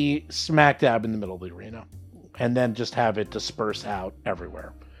be smack dab in the middle of the arena and then just have it disperse out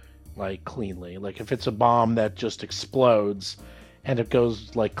everywhere, like cleanly. Like if it's a bomb that just explodes and it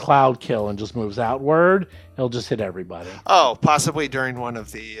goes like cloud kill and just moves outward, it'll just hit everybody. Oh, possibly during one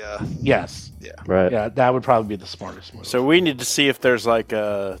of the... Yes. Yeah. Right. Yeah, that would probably be the smartest move. So we need to see if there's like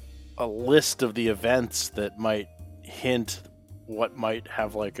a list of the events that might hint what might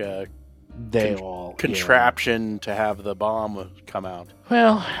have like a contraption to have the bomb come out.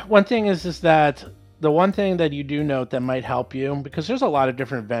 Well, one thing is that the one thing that you do note that might help you, because there's a lot of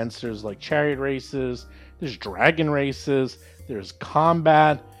different events. There's like chariot races, there's dragon races, there's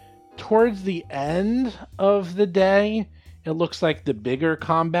combat. Towards the end of the day, it looks like the bigger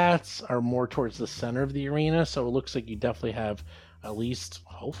combats are more towards the center of the arena. So it looks like you definitely have at least,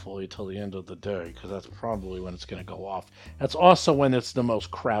 hopefully, till the end of the day, because that's probably when it's going to go off. That's also when it's the most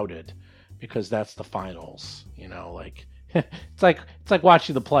crowded, because that's the finals. You know, like it's like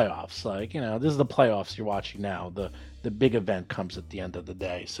watching the playoffs. Like, you know, this is the playoffs you're watching now. The big event comes at the end of the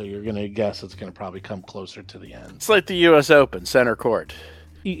day, so you're going to guess it's going to probably come closer to the end. It's like the U.S. Open, center court.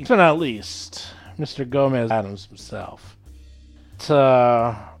 But not least, Mr. Gomez Adams himself.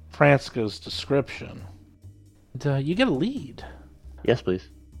 To Franska's description, you get a lead. Yes, please.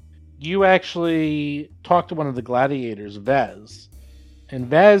 You actually talked to one of the gladiators, Vez, and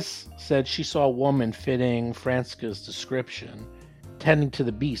Vez said she saw a woman fitting Franska's description tending to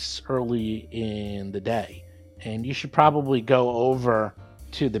the beasts early in the day. And you should probably go over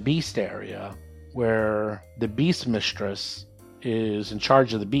to the beast area where the beast mistress is in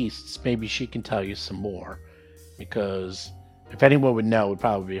charge of the beasts. Maybe she can tell you some more, because if anyone would know, it would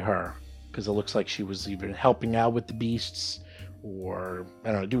probably be her, because it looks like she was either helping out with the beasts or,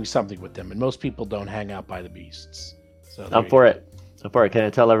 I don't know, doing something with them. And most people don't hang out by the beasts. So I'm for it. Can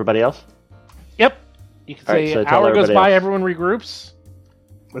I tell everybody else? Yep. You can say an hour goes by, everyone regroups.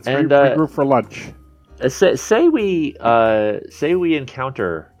 Let's regroup for lunch. Say we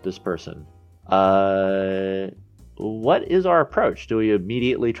encounter this person. What is our approach? Do we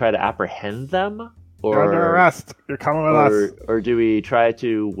immediately try to apprehend them? You're under arrest. You're coming with us. Or do we try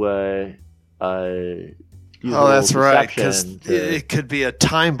to use that's right, because it could be a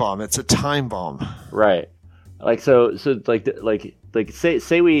time bomb. It's a time bomb. Right. Like so say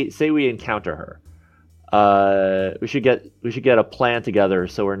we encounter her. We should get a plan together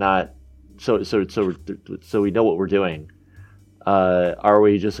so we're not so we know what we're doing. Are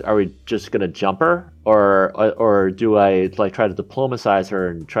we just gonna jump her, or do I try to diplomatize her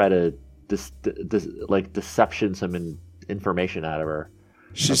and try to deception some information out of her?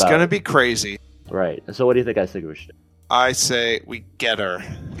 She's gonna be crazy. Right. So what do you think we should do? I say we get her.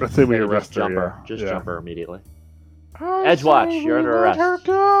 I say we arrest her. Jump her. Just jump her immediately. Edgewatch, you're under arrest. Let her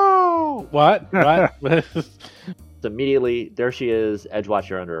go. What? Immediately, there she is. Edgewatch,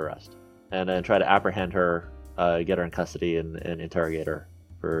 you're under arrest. And then try to apprehend her, get her in custody, and interrogate her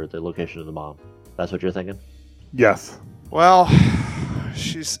for the location of the bomb. That's what you're thinking? Yes. Well,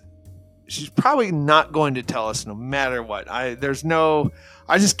 she's probably not going to tell us no matter what. I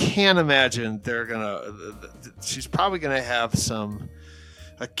just can't imagine she's probably gonna have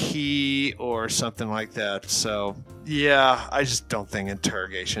a key or something like that. So yeah, I just don't think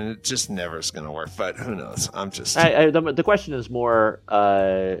interrogation. It just never is gonna work. But who knows? I'm just. The question is more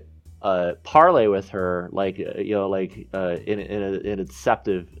parlay with her, in a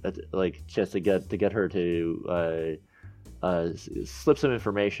deceptive, just to get her to slip some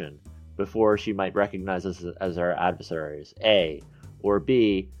information before she might recognize us as our adversaries. A, or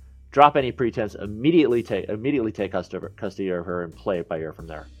B, drop any pretense, immediately take custody of her and play it by ear from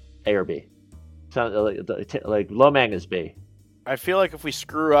there. A or B. Sounds like Lomang is B. I feel like if we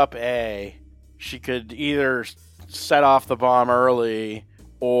screw up A, she could either set off the bomb early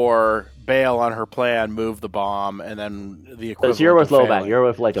or bail on her plan, move the bomb, and then the equivalent. So you're with of Lomang. failing. You're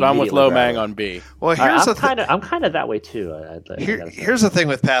with like. So I'm with immediately Lomang grabbing. on B. Well, I'm kind of that way too. Here's the thing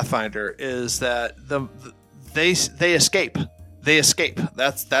with Pathfinder is that they escape. They escape.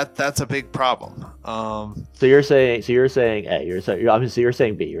 That's a big problem. So you're saying A. Obviously you're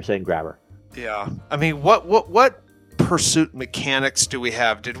saying B. You're saying grabber. Yeah. I mean, what pursuit mechanics do we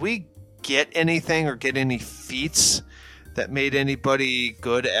have? Did we get anything or get any feats that made anybody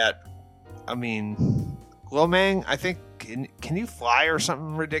good at? I mean, Lomang, I think can you fly or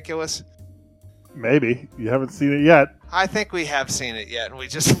something ridiculous? Maybe you haven't seen it yet. I think we have seen it yet, and we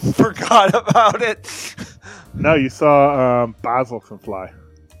just forgot about it. No, you saw Basil can fly.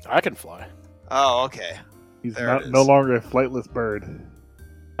 I can fly. Oh, okay. He's There it is. no longer a flightless bird.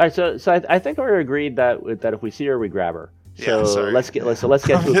 All right, so I think we're agreed that if we see her, we grab her. So Yeah, sorry. let's get to a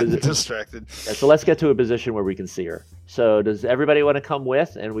position. distracted. So let's get to a position where we can see her. So does everybody want to come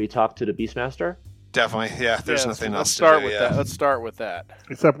with, and we talk to the Beastmaster? Definitely, yeah. There's Yeah, nothing so else let's to start do. with Yeah. that. Let's start with that.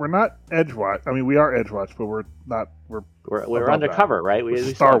 Except we're not Edgewatch. I mean, we are Edgewatch, but we're not. We're We're above undercover, right? We We're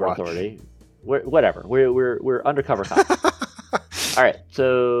still have Starwatch. authority. Whatever. We're undercover cops. All right,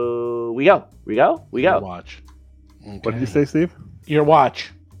 so we go. Your Oh. watch. What did you say, Steve? Your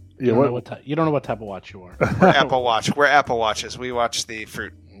watch. Yeah, You don't know what type of watch you are. We're Apple Watch. We're Apple Watches. We watch the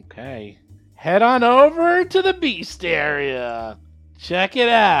fruit. Okay. Head on over to the beast area. Check it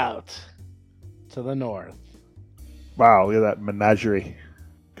out. To the north. Wow, look at that menagerie.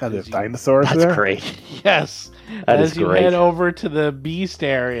 God, there's dinosaurs That's there. great. Yes. That As is you great. head over to the beast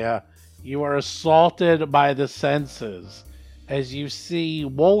area, you are assaulted by the senses as you see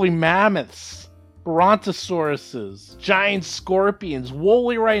woolly mammoths, brontosauruses, giant scorpions,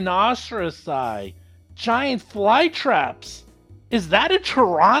 woolly rhinoceroti, giant fly traps. Is that a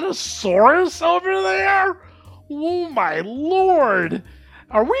Tyrannosaurus over there? Oh my lord!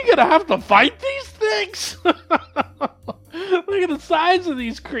 Are we gonna have to fight these things? Look at the size of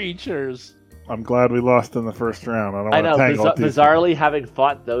these creatures. I'm glad we lost in the first round. I don't I want know. to tangle with these. Bizarrely, having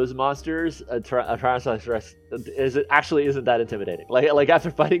fought those monsters, a Tyrannosaurus isn't that intimidating. Like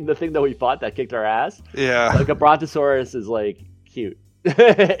after fighting the thing that we fought that kicked our ass, Yeah. like a Brontosaurus is like cute.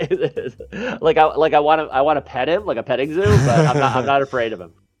 like I want to pet him like a petting zoo, but I'm not afraid of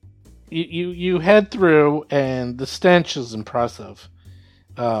him. You head through, and the stench is impressive,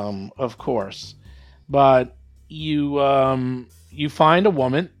 of course. But you find a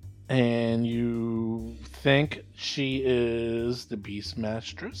woman, and you think she is the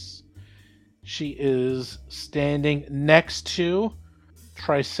Beastmistress. She is standing next to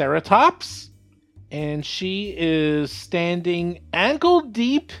Triceratops, and she is standing ankle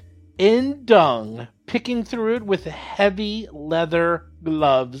deep in dung, picking through it with heavy leather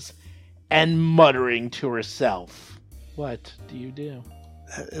gloves and muttering to herself. What do you do?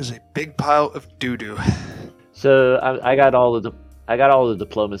 That is a big pile of doo-doo. So I got all the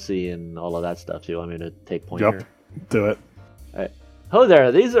diplomacy and all of that stuff too. I'm going to take point Yep. here. Do it. Ho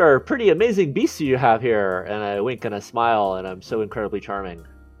there, these are pretty amazing beasts you have here. And I wink and I smile, and I'm so incredibly charming.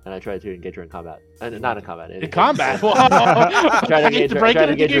 And I try to engage her in combat. Not in combat. In combat? Whoa! I try to I engage to her. break I try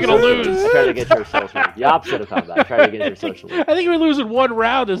it, to I think engage you're her gonna socially. lose. I try to engage her socially. The opposite of combat. I try to engage her socially. I think we lose in one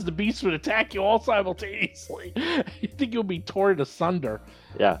round as the beast would attack you all simultaneously. You think you'll be torn asunder.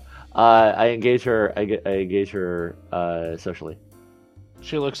 Yeah. I engage her. I engage her socially.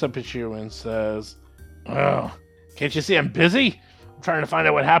 She looks up at you and says, "Oh, can't you see I'm busy? I'm trying to find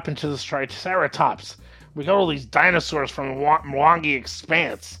out what happened to this Triceratops. We got all these dinosaurs from the Mwangi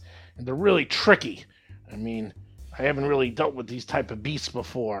Expanse, and they're really tricky. I mean, I haven't really dealt with these type of beasts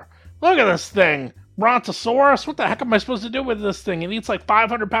before. Look at this thing, Brontosaurus. What the heck am I supposed to do with this thing? It eats like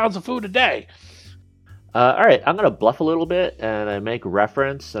 500 pounds of food a day." All right, I'm gonna bluff a little bit, and I make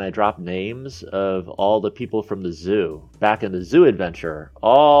reference and I drop names of all the people from the zoo back in the zoo adventure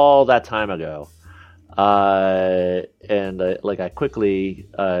all that time ago. And I quickly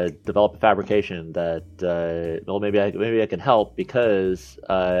develop a fabrication that maybe I can help because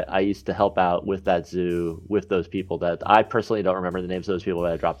I used to help out with that zoo with those people that I personally don't remember the names of those people,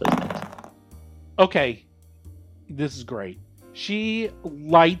 but I dropped those names. Okay, this is great. She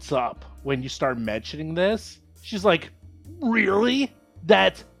lights up when you start mentioning this. She's like, really?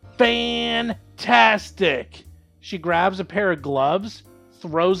 That's fantastic. She grabs a pair of gloves,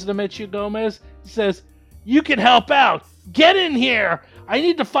 throws them at you, Gomez, says, "You can help out. Get in here. I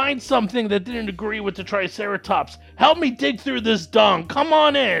need to find something that didn't agree with the Triceratops. Help me dig through this dung. Come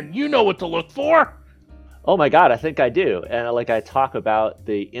on in. You know what to look for." oh my god, I think I do, and I talk about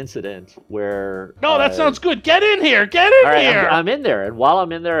the incident where. No, that sounds good. Get in here. Get in all right, here. I'm in there, and while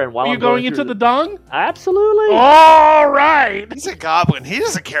I'm in there, and while Are you I'm going into the dung? Absolutely. All right. He's a goblin. He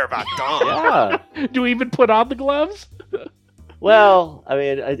doesn't care about dung. Yeah. Do we even put on the gloves? Well, I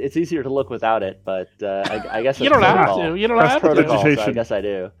mean, it's easier to look without it, but I guess You it's don't have protocol. to. You don't That's have to. Protocol, so I Vegetation. guess I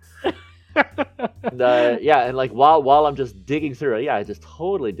do. And while I'm just digging through it, I just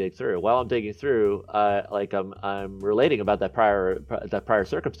totally dig through. While I'm digging through, I'm relating about that prior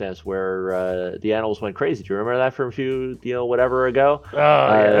circumstance where the animals went crazy. Do you remember that from a few whatever ago? Oh,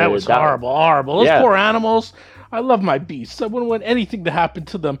 yeah, that was horrible. Those poor animals. I love my beasts. I wouldn't want anything to happen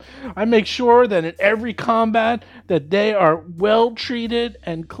to them. I make sure that in every combat that they are well treated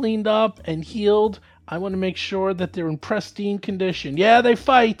and cleaned up and healed. I want to make sure that they're in pristine condition. Yeah, they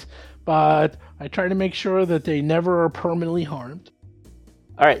fight, but I try to make sure that they never are permanently harmed.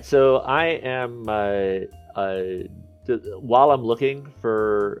 All right, so I am while I'm looking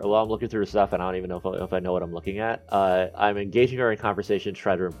through stuff, and I don't even know if I know what I'm looking at. I'm engaging her in conversation to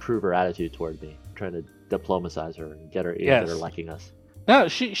try to improve her attitude toward me. I'm trying to diplomatize her and get her liking us. No,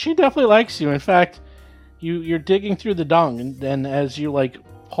 she definitely likes you. In fact, you're digging through the dung, and as you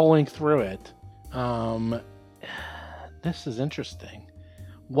pulling through it, this is interesting.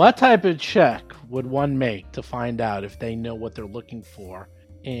 What type of check would one make to find out if they know what they're looking for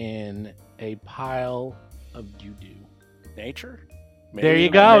in a pile of doo-doo? Nature? There you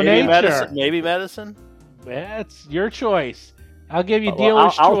go, maybe nature. Maybe medicine? That's your choice. I'll give you Well,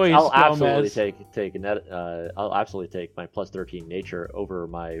 dealer's choice, I'll absolutely Gomez. I'll absolutely take my plus 13 nature over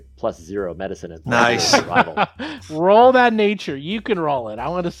my plus 0 medicine and Nice. survival. Roll that nature. You can roll it. I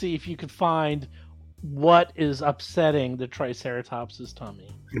want to see if you can find what is upsetting the Triceratops' tummy.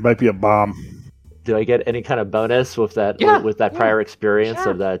 It might be a bomb. Do I get any kind of bonus with that prior experience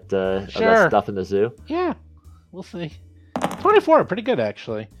Sure. of that Sure. stuff in the zoo? Yeah, we'll see. 24, pretty good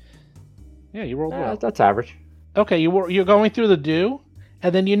actually. Yeah, you rolled well. That's average. Okay, you're going through the dew,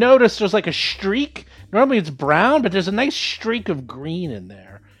 and then you notice there's a streak. Normally it's brown, but there's a nice streak of green in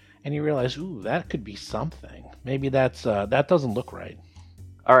there, and you realize, ooh, that could be something. Maybe that doesn't look right.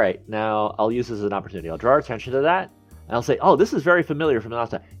 All right, now I'll use this as an opportunity. I'll draw our attention to that, and I'll say, oh, this is very familiar from the last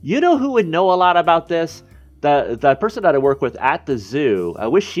time. You know who would know a lot about this? The person that I work with at the zoo. I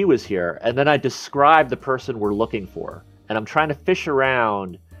wish she was here. And then I describe the person we're looking for, and I'm trying to fish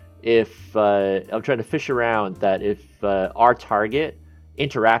around if our target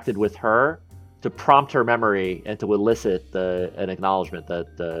interacted with her to prompt her memory and to elicit an acknowledgement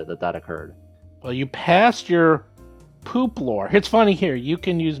that occurred. Well, you passed your poop lore. It's funny here. You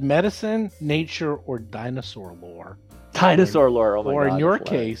can use medicine, nature, or dinosaur lore. Dinosaur lore. Oh my Or god. in your that's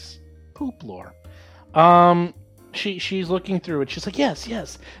hilarious. case, poop lore. She's looking through it. She's like, yes,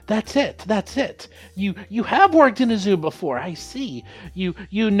 that's it. You have worked in a zoo before. I see. You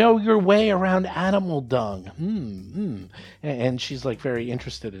know your way around animal dung. And she's very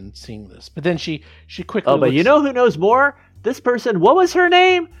interested in seeing this. But then she quickly. Oh, but you know who knows more? This person. What was her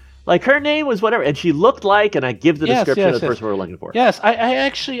name? Her name was whatever, and she looked like. And I give the description of the person we're looking for. Yes, I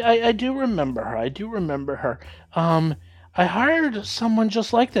actually do remember her. I hired someone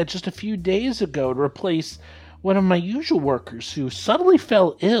just like that just a few days ago to replace one of my usual workers who suddenly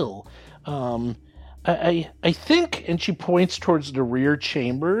fell ill. I think, and she points towards the rear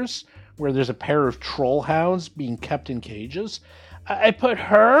chambers where there's a pair of troll hounds being kept in cages. I put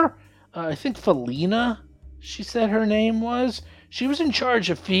her, I think Felina, she said her name was. She was in charge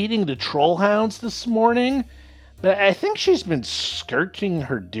of feeding the troll hounds this morning, but I think she's been skirting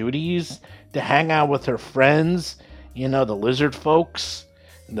her duties to hang out with her friends, the lizard folks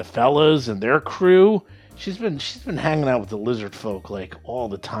and the fellas and their crew. She's been hanging out with the lizard folk all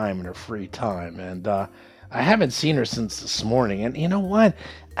the time in her free time, and I haven't seen her since this morning. And you know what?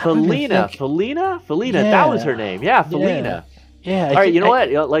 Felina, that was her name. Yeah, Felina. Yeah. All right, you know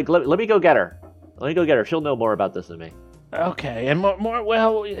what? Let me go get her. She'll know more about this than me. Okay, and more.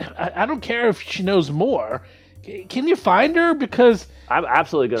 Well, I don't care if she knows more. Can you find her? Because I'm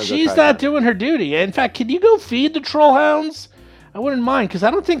absolutely going to go. She's not doing her duty. In fact, can you go feed the troll hounds? I wouldn't mind, because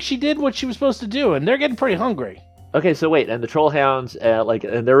I don't think she did what she was supposed to do, and they're getting pretty hungry. Okay, so wait, and the troll hounds,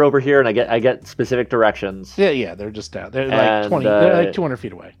 and they're over here, and I get specific directions. Yeah, they're just down. They're they're 200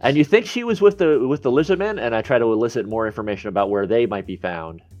 feet away. And you think she was with the lizardmen? And I try to elicit more information about where they might be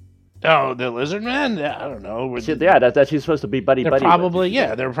found. Oh, the lizard man? I don't know. That she's supposed to be buddy. They're probably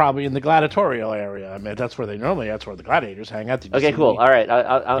in the gladiatorial area. I mean, that's where the gladiators hang out. Okay, cool. All right,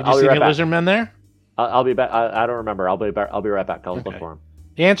 I'll see be right any back. lizard men there? I'll be back. I don't remember. I'll be right back. I'll look for him.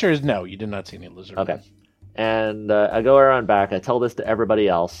 The answer is no. You did not see any lizard men. Okay. And I go around back. I tell this to everybody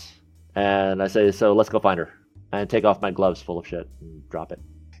else, And I say, so let's go find her. And take off my gloves full of shit and drop it.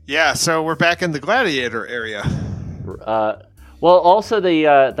 Yeah, so we're back in the gladiator area. Well, also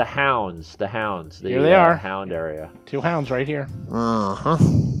the hounds. Here they are. Hound area. 2 hounds right here. Uh-huh.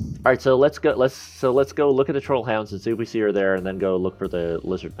 All right, so let's go look at the troll hounds and see if we see her there, and then go look for the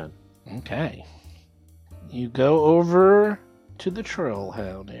lizard men. Okay. You go over to the troll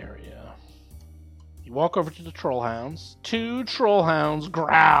hound area. You walk over to the troll hounds. 2 troll hounds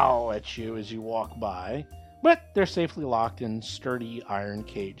growl at you as you walk by, but they're safely locked in sturdy iron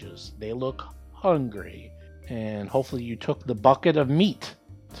cages. They look hungry, and hopefully you took the bucket of meat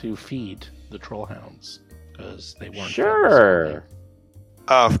to feed the troll hounds, because they weren't. Sure.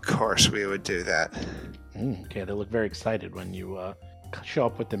 Of course we would do that. Okay, they look very excited when you show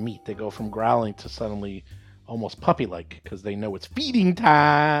up with the meat. They go from growling to suddenly almost puppy-like, because they know it's feeding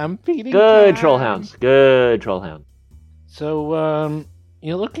time. Good troll hounds. Good troll hound. So,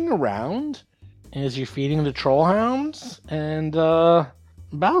 you're looking around as you're feeding the troll hounds, and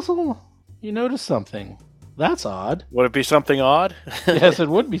Basil, you notice something. That's odd. Would it be something odd? Yes, it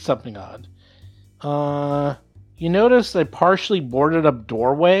would be something odd. You notice a partially boarded up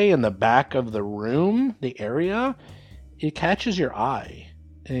doorway in the back of the room, the area. It catches your eye,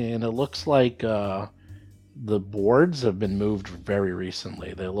 and it looks like the boards have been moved very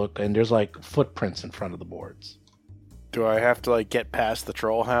recently. And there's like footprints in front of the boards. Do I have to get past the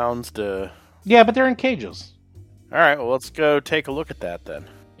troll hounds to? Yeah, but they're in cages. All right, well, let's go take a look at that then.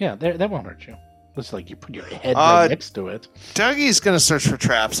 Yeah, that won't hurt you. Looks like you put your head right next to it. Dougie's going to search for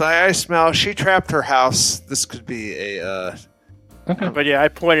traps. I smell she trapped her house. This could be a... Okay. But yeah, I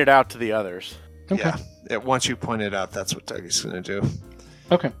pointed out to the others. Okay. Yeah, once you point it out, that's what Dougie's going to do.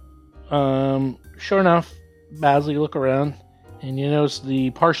 Okay. Sure enough, Basil, you look around, and you notice the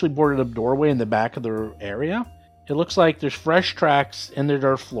partially boarded up doorway in the back of the area. It looks like there's fresh tracks in the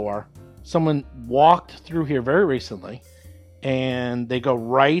dirt floor. Someone walked through here very recently, and they go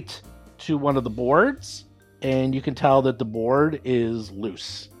right to one of the boards, and you can tell that the board is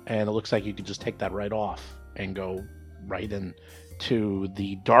loose, and it looks like you could just take that right off and go right into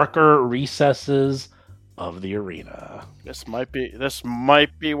the darker recesses of the arena. This might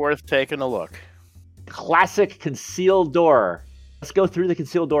be worth taking a look. Classic concealed door. Let's go through the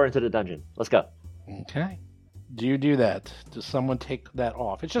concealed door into the dungeon. Let's go. Okay. Do you do that? Does someone take that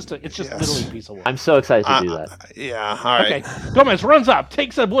off? It's just Yes. literally a piece of wood. I'm so excited to do that. Yeah, all right. Okay. Gomez runs up,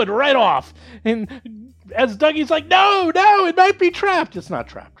 takes the wood right off, and as Dougie's like, no, it might be trapped. It's not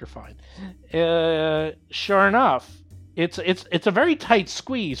trapped. You're fine. Sure enough, it's a very tight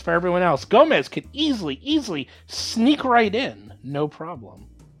squeeze for everyone else. Gomez can easily sneak right in, no problem.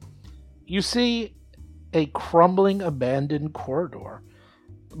 You see a crumbling, abandoned corridor.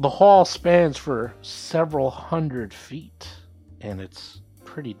 The hall spans for several hundred feet, and it's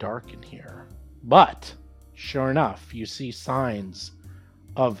pretty dark in here. But, sure enough, you see signs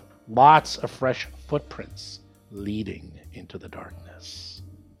of lots of fresh footprints leading into the darkness.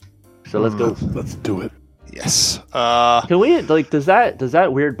 So let's go. Let's do it. Yes. Can we does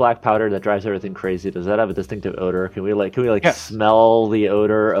that weird black powder that drives everything crazy? Does that have a distinctive odor? Can we Yes. smell the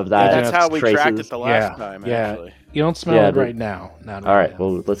odor of that? That's how we traces? tracked it the last time, actually. You don't smell it right now. Not All right. now.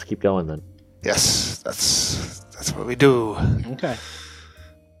 Well, let's keep going then. Yes, that's what we do. Okay.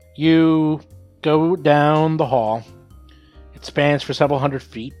 You go down the hall. It spans for several hundred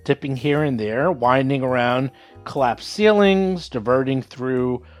feet, dipping here and there, winding around collapsed ceilings, diverting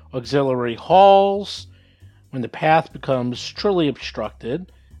through auxiliary halls. When the path becomes truly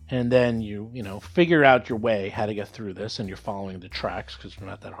obstructed, and then you figure out your way, how to get through this, and you're following the tracks, because they're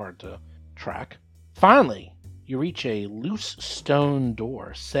not that hard to track. Finally, you reach a loose stone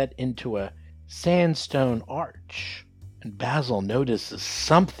door set into a sandstone arch, and Basil notices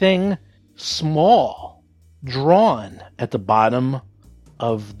something small drawn at the bottom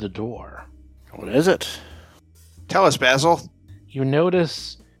of the door. What is it? Tell us, Basil. You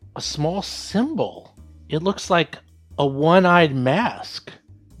notice a small symbol. It looks like a one-eyed mask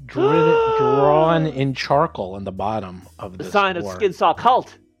drawn in charcoal on the bottom of The this sign door. of Skinsaw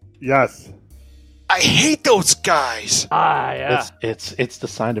Cult. Yes. I hate those guys. Ah, yeah. It's the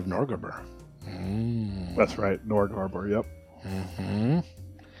sign of Norgarbor. That's right. Nord Harbor. Yep. Mm-hmm.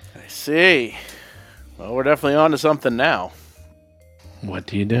 I see. Well, we're definitely on to something now. What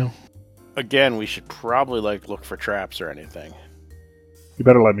do you do? Again, we should probably look for traps or anything. You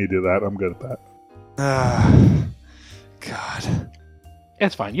better let me do that. I'm good at that. God.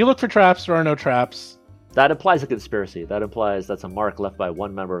 It's fine. You look for traps. There are no traps. That implies a conspiracy. That implies that's a mark left by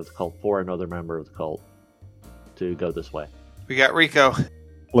one member of the cult for another member of the cult to go this way. We got Rico.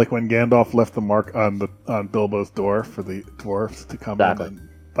 Like when Gandalf left the mark on Bilbo's door for the dwarves to come Exactly. in. And,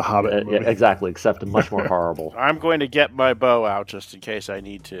 The Hobbit movie. Exactly, except much more horrible. I'm going to get my bow out just in case I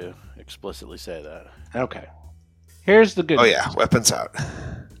need to explicitly say that. Okay. Here's the good Oh news. yeah, weapons out.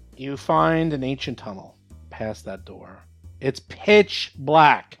 You find an ancient tunnel past that door. It's pitch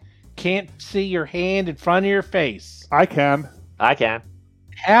black. Can't see your hand in front of your face. I can. I can.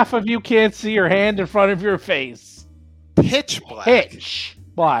 Half of you can't see your hand in front of your face. Pitch black. Pitch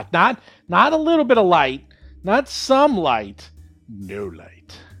black. Not a little bit of light. Not some light. No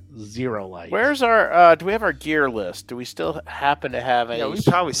light. Zero light. Where's our? Do we have our gear list? Do we still happen to have Yeah, we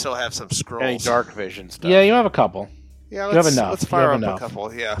probably still have some scrolls. any dark vision stuff? Yeah, you have a couple. Yeah, you have let's, enough. let's You fire have up enough. a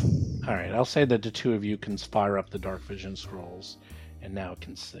couple. Yeah. All right, I'll say that the two of you can fire up the dark vision scrolls, and now it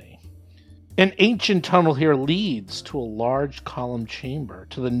can see. An ancient tunnel here leads to a large column chamber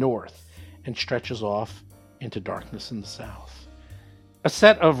to the north and stretches off into darkness in the south. A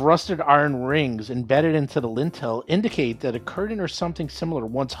set of rusted iron rings embedded into the lintel indicate that a curtain or something similar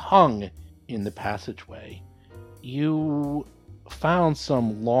once hung in the passageway. You found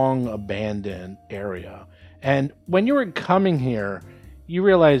some long abandoned area, and when you were coming here, you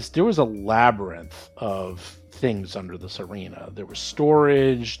realized there was a labyrinth of things under this arena. There was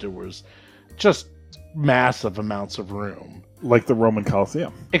storage, there was just massive amounts of room. Like the Roman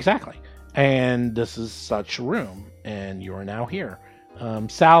Colosseum. Exactly. And this is such a room, and you are now here.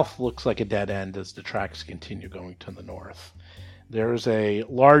 South looks like a dead end as the tracks continue going to the north. There's a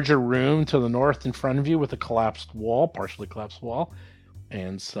larger room to the north in front of you with a collapsed wall, partially collapsed wall,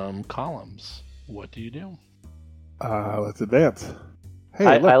 and some columns. What do you do? Let's advance. Hey,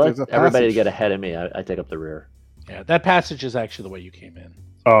 I look, let there's a everybody passage. get ahead of me. I take up the rear. Yeah, that passage is actually the way you came in.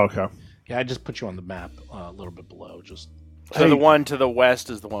 Oh, okay. Yeah, I just put you on the map a little bit below. Just So the one to the west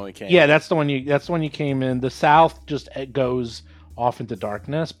is the one we came. yeah, that's the one you came in. The south just goes off into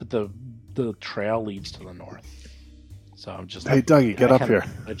darkness, but the trail leads to the north. So I'm just Hey, Dougie, get up here.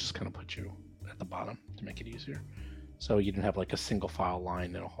 I just kind of put you at the bottom to make it easier, so you didn't have like a single file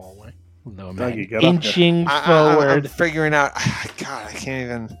line in a hallway. No man Dougie, get up inching I'm forward. figuring out. God, I can't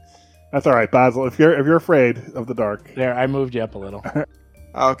even. That's all right, Basil. If you're afraid of the dark, There, I moved you up a little.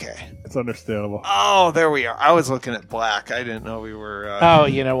 Okay. it's understandable. Oh, there we are. I was looking at black. I didn't know we were. Oh,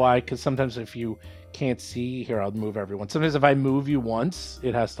 you know why? Because sometimes if you can't see here, I'll move everyone. Sometimes if I move you once,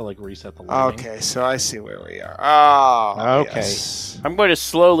 it has to like reset the lighting. Okay, so I see where we are. Oh, Okay. yes. I'm going to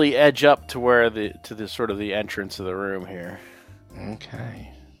slowly edge up to where the sort of the entrance of the room here. Okay.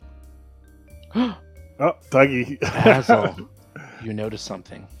 Oh, Dougie. Basil, you notice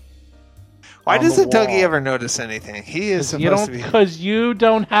something. Why on the doesn't Dougie wall. ever notice anything? He is You supposed don't, to be. because you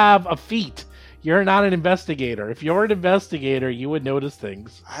don't have a feat. You're not an investigator. If you're an investigator, you would notice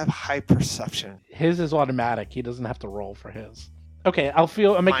things. I have high perception. His is automatic. He doesn't have to roll for his. Okay, I'll make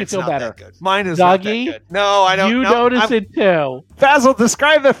you Mine's feel not better. that good. Mine is not that Dougie, good. No, I don't. You no, notice it too. Basil,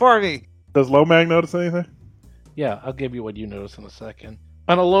 describe it for me. Does Lomang notice anything? Yeah, I'll give you what you notice in a second.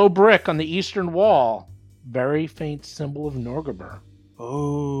 On a low brick on the eastern wall, very faint symbol of Norgabur.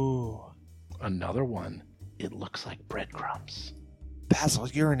 Oh, Another one. It looks like breadcrumbs. Basil,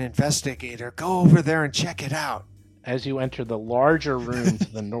 you're an investigator. Go over there and check it out. As you enter the larger room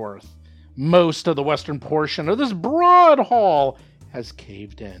to the north, most of the western portion of this broad hall has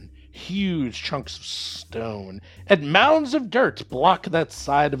caved in. Huge chunks of stone and mounds of dirt block that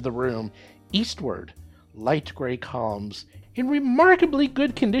side of the room. Eastward, light gray columns in remarkably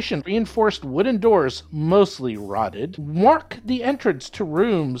good condition, reinforced wooden doors, mostly rotted, mark the entrance to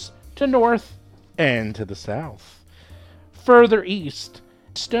rooms to north and to the south. Further east,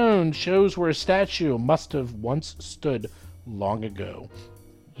 stone shows where a statue must have once stood long ago.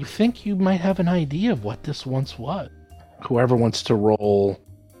 You think you might have an idea of what this once was. Whoever wants to roll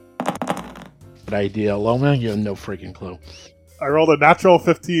an idea, Loma, you have no freaking clue. I rolled a natural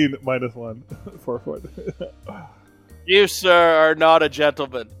 15 minus 1. 4 foot. You, sir, are not a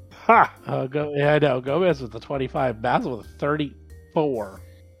gentleman. Ha! I know. Gomez with the 25, Basil with a 34.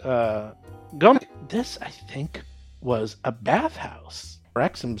 Gomez, this, I think, was a bathhouse.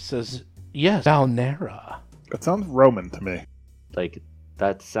 Wrexham says, yes, Valnera. That sounds Roman to me. Like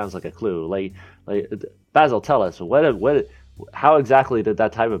that sounds like a clue. Like Basil, tell us how exactly did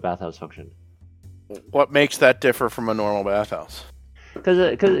that type of bathhouse function? What makes that differ from a normal bathhouse?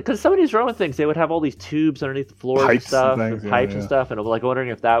 Because some of these Roman things, they would have all these tubes underneath the floors and Pipes and stuff, things, yeah, pipes and yeah. stuff, and I'm like wondering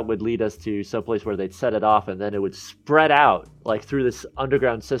if that would lead us to some place where they'd set it off and then it would spread out like through this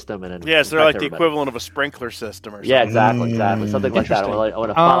underground system and then Yes, they're infect like the everybody. equivalent of a sprinkler system or something. Yeah, exactly, something like that. I Interesting. want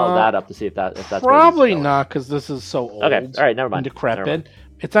to follow that up to see if that's where this is Probably going. not, because this is so old. Okay, all right, never mind. And decrepit. Never mind.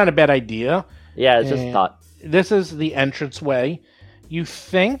 It's not a bad idea. Yeah, it's just a And thought. This is the entranceway. You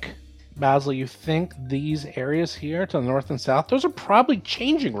think Basil, you think these areas here to the north and south, those are probably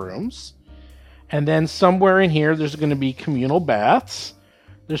changing rooms. And then somewhere in here, there's going to be communal baths.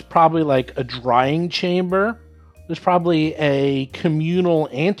 There's probably like a drying chamber. There's probably a communal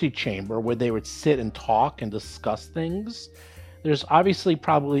antechamber where they would sit and talk and discuss things. There's obviously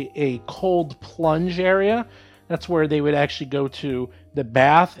probably a cold plunge area. That's where they would actually go to the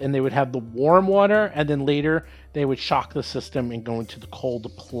bath and they would have the warm water, and then later they would shock the system and go into the cold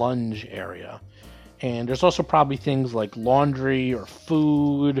plunge area. And there's also probably things like laundry or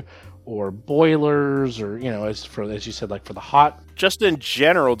food or boilers, or as you said, like for the hot. Just in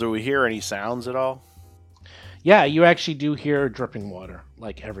general, do we hear any sounds at all? Yeah, you actually do hear dripping water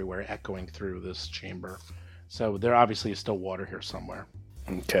like everywhere echoing through this chamber. So there obviously is still water here somewhere.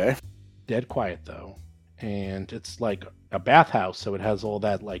 Okay. Dead quiet though. And it's like a bathhouse, so it has all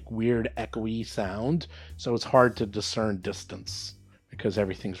that like weird echoey sound, so it's hard to discern distance because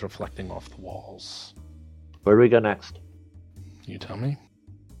everything's reflecting off the walls. Where do we go next? You tell me.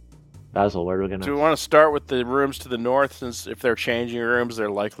 Basil, where do we go next? Do we want to start with the rooms to the north, since if they're changing rooms, they're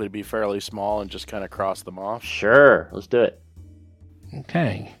likely to be fairly small, and just kind of cross them off? Sure, let's do it.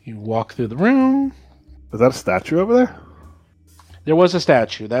 Okay, you walk through the room. Is that a statue over there? There was a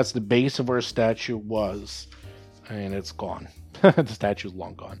statue. That's the base of where a statue was, and it's gone. The statue's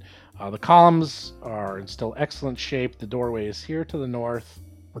long gone. The columns are in still excellent shape. The doorway is here to the north.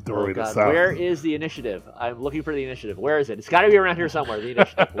 The doorway to God. south. Where is the initiative? I'm looking for the initiative. Where is it? It's got to be around here somewhere, the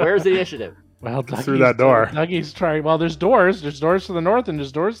initiative. Where's the initiative? Well, Through that door. Dougie's trying. Well, there's doors. There's doors to the north and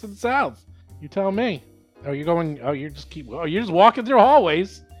there's doors to the south. You tell me. Oh, you're going. Oh, you're just walking through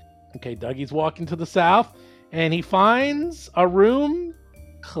hallways. Okay, Dougie's walking to the south, and he finds a room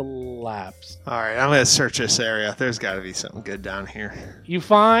collapsed. All right, I'm going to search this area. There's got to be something good down here. You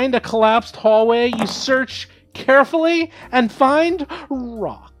find a collapsed hallway. You search carefully and find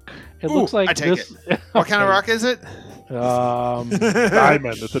rock. It looks like I take this. it. What kind of rock is it?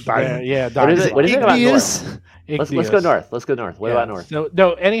 Diamond. It's a diamond. Yeah. What is it? What is it about Igneous? north? Let's go north. Let's go north. What about north?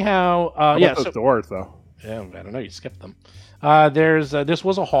 No. Anyhow, How yeah. about those doors, though? Yeah, I don't know. You skipped them. There's this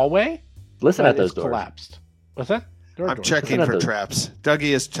was a hallway. Listen at those It's doors. collapsed. What's that? I'm checking Listen for at those. traps.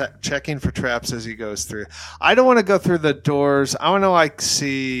 Dougie is checking for traps as he goes through. I don't want to go through the doors. I want to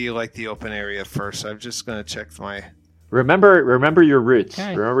see the open area first. I'm just going to check my. Remember your roots.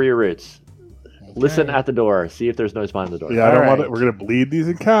 Okay. Remember your roots. Listen at the door. See if there's noise behind the door. Yeah, I don't All want right. it. We're going to bleed these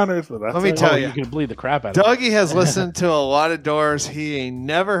encounters. But that's Let me it. tell Oh, you. you can bleed the crap out of it. Dougie has listened to a lot of doors. He ain't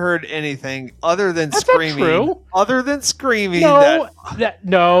never heard anything other than That's not screaming. true. Other than screaming.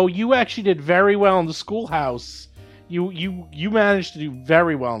 No, you actually did very well in the schoolhouse. You managed to do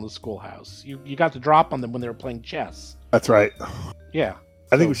very well in the schoolhouse. You got the drop on them when they were playing chess. That's right. Yeah.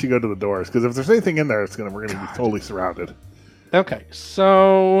 I think we should go to the doors because if there's anything in there, we're going to be totally surrounded. Okay,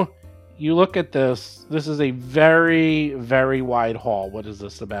 so you look at this. This is a very, very wide hall. What is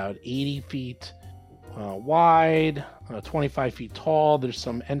this? About 80 feet wide, 25 feet tall. There's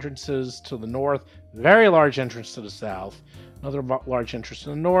some entrances to the north. Very large entrance to the south. Another large entrance to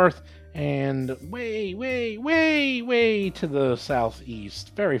the north. And way to the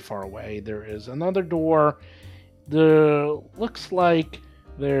southeast, very far away, there is another door. Looks like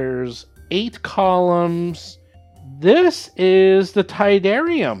there's 8 columns. This is the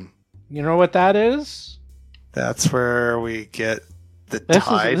Tidarium. You know what that is? That's where we get the This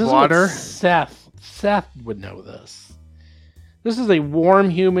tide is water. what Seth would know this. This is a warm,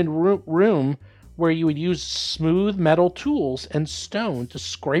 humid room where you would use smooth metal tools and stone to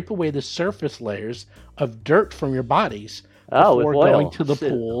scrape away the surface layers of dirt from your bodies before with oil. going to the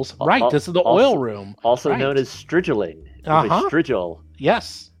pools. Right, this is the oil room. Also Right. known as strigeling. Uh-huh. Strigil.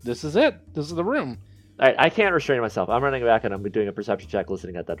 Yes, this is it. This is the room. All right, I can't restrain myself. I'm running back and I'm doing a perception check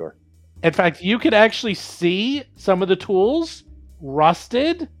listening at that door. In fact, you could actually see some of the tools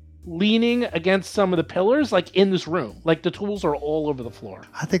rusted, leaning against some of the pillars, like in this room. Like the tools are all over the floor.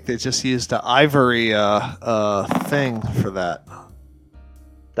 I think they just used the ivory thing for that.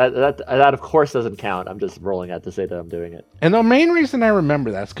 That of course doesn't count. I'm just rolling out to say that I'm doing it. And the main reason I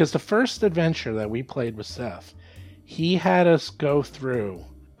remember that is because the first adventure that we played with Seth, he had us go through.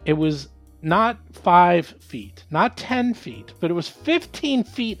 It was not 5 feet, not 10 feet, but it was 15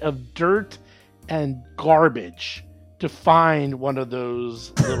 feet of dirt and garbage to find one of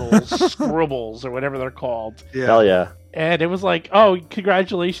those little scribbles or whatever they're called. Yeah. Hell yeah. And it was like, oh,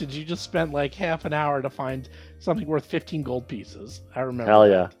 congratulations, you just spent like half an hour to find something worth 15 gold pieces. I remember. Hell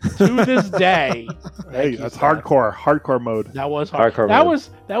yeah. To this day. Hey, Thank you, that's Seth. hardcore mode. That was hard. Hardcore that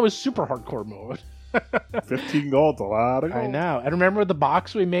mode. was super hardcore mode. 15 gold's a lot of gold. I know. And remember the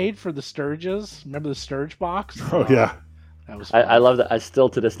box we made for the Sturges? Remember the Sturge box? Oh, yeah. That was I fun. love that. I still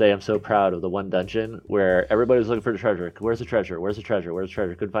to this day I'm so proud of the one dungeon where everybody was looking for the treasure. Where's the treasure? Where's the treasure? Where's the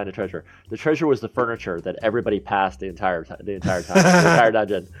treasure? Couldn't find the treasure. The treasure was the furniture that everybody passed the entire time, the entire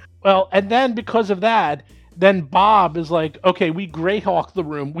dungeon. Well, and then because of that, then Bob is like, okay, we Greyhawk the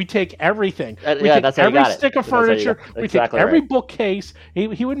room. We take everything. We yeah, take that's how you every got it. stick of That's how you furniture. got it. We Exactly take every right. bookcase.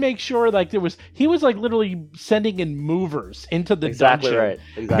 He would make sure like he was like literally sending in movers into the Exactly dungeon. right.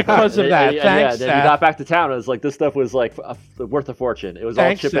 Exactly. Because of that. Yeah, Thanks, then Seth. you got back to town. It was like this stuff was like worth a fortune. It was all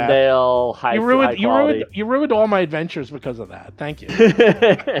Thanks, Seth. Chippendale, high quality. You ruined all my adventures because of that. Thank you.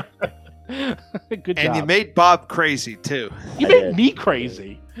 Good job. And you made Bob crazy too. You I made did. me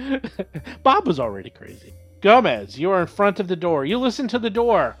crazy. Bob was already crazy. Gomez, you are in front of the door. You listen to the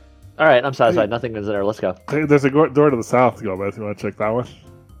door. All right, I'm satisfied. Nothing is in there. Let's go. Hey, there's a door to the south, Gomez. You want to check that one?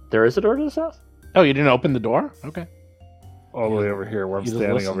 There is a door to the south? Oh, you didn't open the door? Okay. All the way over here where I'm You just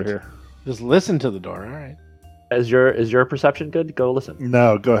standing over listened. here. Just listen to the door. All right. Is your perception good? Go listen.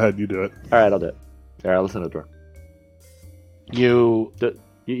 No, go ahead. You do it. All right, I'll do it. All right, I'll listen to the door. You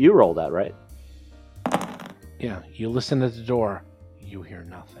You roll that, right? you listen at the door. You hear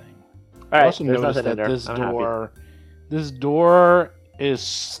nothing. All right, Also there's notice nothing in that there. this door is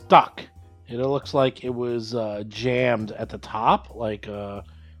stuck. It looks like it was jammed at the top, like an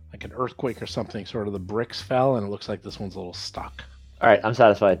earthquake or something. Sort of the bricks fell, and it looks like this one's a little stuck. All right, I'm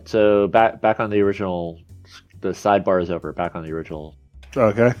satisfied. So back on the original. The sidebar is over. Back on the original.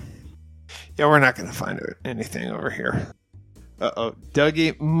 Okay. Yeah, we're not going to find anything over here. Uh-oh.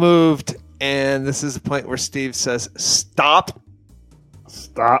 Dougie moved, and this is the point where Steve says, stop.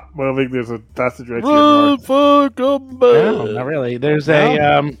 Stop moving. There's a passage right to your north. No, not really. There's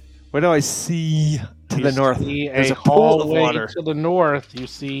What do I see to you the north? see There's a a pool of hallway water. to the north. You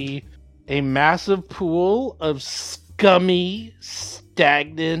see a massive pool of scummy,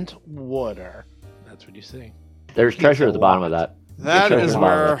 stagnant water. That's what you see. There's treasure at the bottom of that. That Sure, is sure.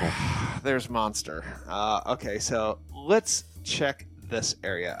 where there's monster. Okay, so let's check this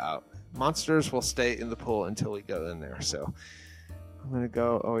area out. Monsters will stay in the pool until we go in there. So I'm going to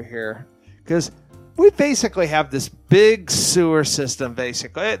go over here because we basically have this big sewer system.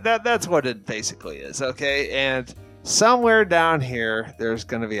 Basically, that's what it basically is. Okay, and somewhere down here there's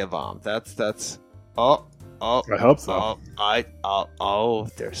going to be a bomb. That's oh. I hope so.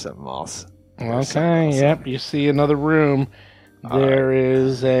 There's something else. Okay, yep. You see another room. There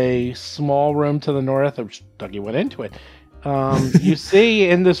is a small room to the north. Dougie went into it. You see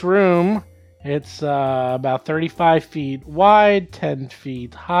in this room, it's about 35 feet wide, 10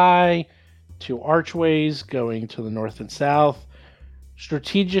 feet high, 2 archways going to the north and south.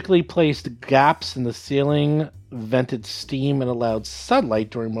 Strategically placed gaps in the ceiling vented steam and allowed sunlight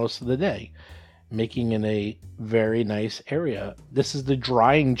during most of the day, making it a very nice area. This is the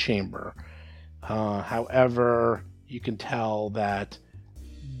drying chamber. However, you can tell that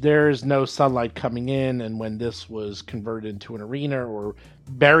there's no sunlight coming in, and when this was converted into an arena or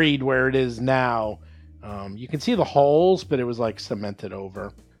buried where it is now, you can see the holes, but it was like cemented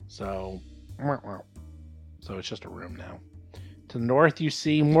over. So it's just a room now. To the north, you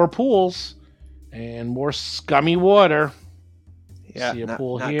see more pools and more scummy water. Yeah, See a not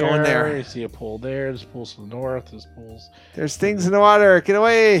pool here. going there. You see a pool there. There's pools to the north. There's pools. There's things in the water. Get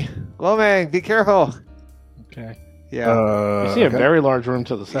away, Lomang. Be careful. Okay. Yeah. You see a okay. very large room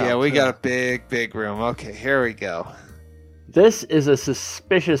to the south. Yeah, we too. got a big room. Okay, here we go. This is a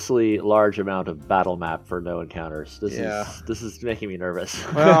suspiciously large amount of battle map for no encounters. This is making me nervous.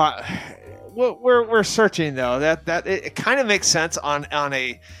 Well, we're searching though. That it kind of makes sense on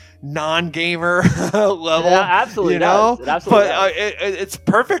a non-gamer level. Yeah, absolutely You know, does. It absolutely but does. it's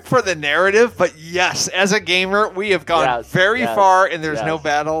perfect for the narrative. But yes, as a gamer, we have gone Yes, very yes, far, and there's no yes.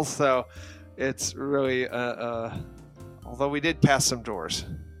 battles, so it's really. Although we did pass some doors.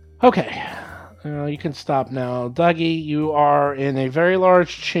 Okay. You can stop now. Dougie, you are in a very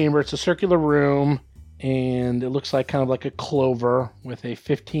large chamber. It's a circular room, and it looks like kind of like a clover with a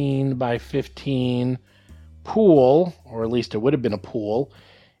 15 by 15 pool, or at least it would have been a pool.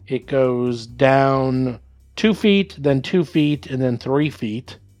 It goes down 2 feet, then 2 feet, and then 3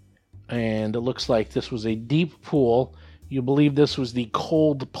 feet. And it looks like this was a deep pool. You believe this was the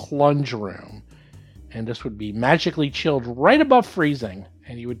cold plunge room. And this would be magically chilled right above freezing.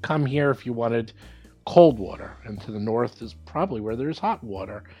 And you would come here if you wanted cold water. And to the north is probably where there's hot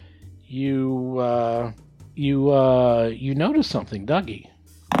water. You notice something, Dougie.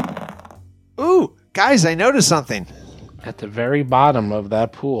 Ooh, guys, I noticed something. At the very bottom of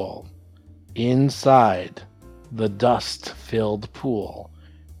that pool, inside the dust-filled pool,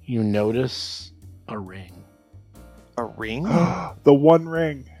 you notice a ring. A ring? The one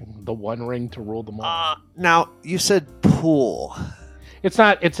ring. The one ring to rule them all. Now, you said pool? It's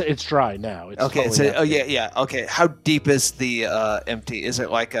not. It's dry now. It's Okay. totally So, empty. yeah. Okay. How deep is the empty? Is it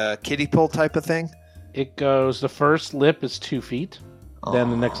like a kiddie pool type of thing? It goes. The first lip is 2 feet.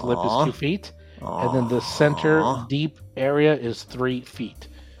 Then the next lip is 2 feet, and then the center deep area is 3 feet.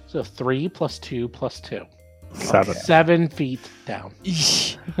 So 3 plus 2 plus 2. 7. 7 feet down.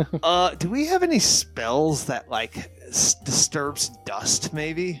 Do we have any spells that like disturbs dust?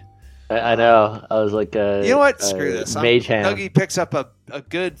 Maybe. I know. I was like, You know what? Screw this. Mage hand. Dougie picks up a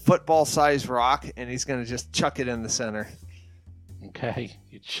good football-sized rock, and he's going to just chuck it in the center. Okay,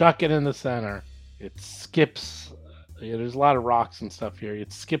 you chuck it in the center. It skips. There's a lot of rocks and stuff here.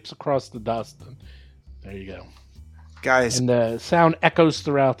 It skips across the dust. And there you go. Guys, And the sound echoes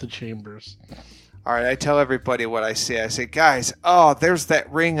throughout the chambers. all right, I tell everybody what I see. I say, guys, oh, there's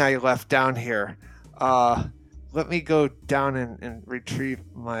that ring I left down here. Let me go down and retrieve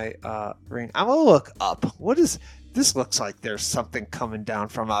my ring. I'm going to look up. What is this? Looks like there's something coming down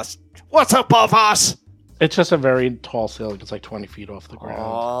from us. What's above us? It's just a very tall ceiling. It's like 20 feet off the ground.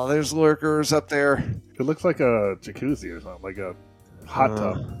 Oh, there's lurkers up there. It looks like a jacuzzi or something, like a hot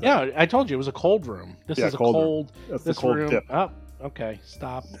tub. Yeah, I told you it was a cold room. This Yeah, is a cold room. cold. That's This the cold room. dip. Oh, okay,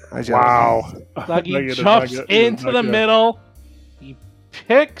 stop. Wow. Dougie Negative, jumps negative, into the negative. middle. He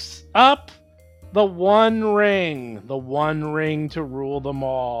picks up the one ring to rule them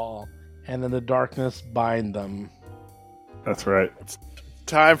all, and then the darkness bind them. That's right.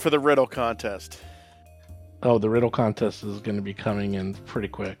 Time for the riddle contest. Oh, the riddle contest is going to be coming in pretty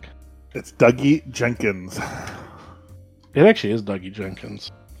quick. It's Dougie Jenkins. It actually is Dougie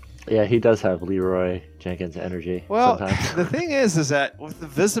Jenkins. Yeah, he does have Leroy Jenkins energy. Well, sometimes. the thing is that with the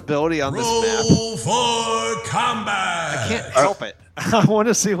visibility on this map, Roll for combat. I can't help it. I want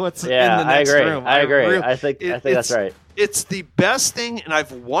to see what's Yeah, in the next I agree. room. I agree. really- I think that's it's- right. It's the best thing, and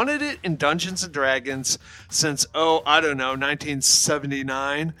I've wanted it in Dungeons and Dragons since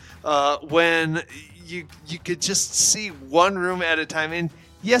 1979, when you could just see one room at a time. And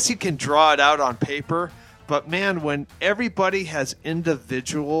yes, you can draw it out on paper, but man, when everybody has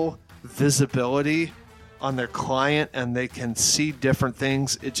individual visibility on their client and they can see different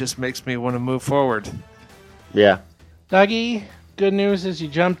things, it just makes me want to move forward. Yeah. Dougie, good news is you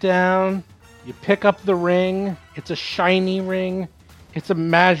jump down, you pick up the ring. It's a shiny ring. It's a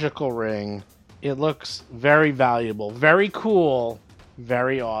magical ring. It looks very valuable, very cool,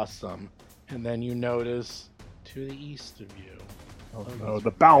 very awesome. And then you notice to the east of you, Oh,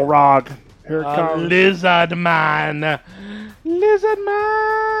 the Balrog. Here it a comes. lizard man. Lizard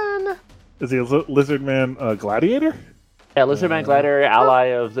man. Is he a lizard man gladiator? Yeah, Lizardman Gladiator, ally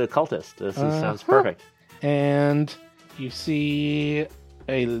of the cultist. This sounds perfect. And you see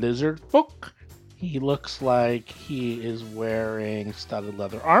a lizard folk. He looks like he is wearing studded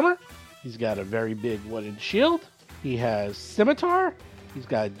leather armor. He's got a very big wooden shield. He has scimitar. He's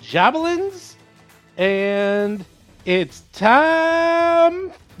got javelins. And it's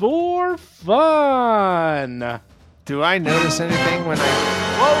time for fun. Do I notice anything when I...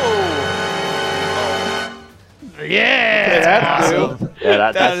 Whoa! Yeah. That's Awesome. Yeah,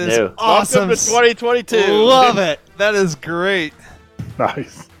 That that's is new. awesome. Welcome to 2022. Love it. That is great.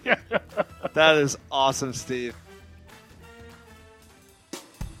 Nice. That is awesome, Steve.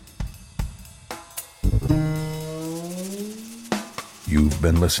 You've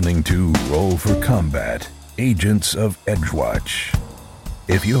been listening to Roll for Combat, Agents of Edgewatch.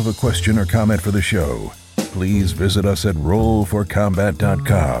 If you have a question or comment for the show, please visit us at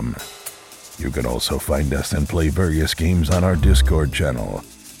rollforcombat.com. You can also find us and play various games on our Discord channel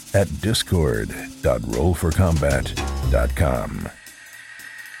at discord.rollforcombat.com.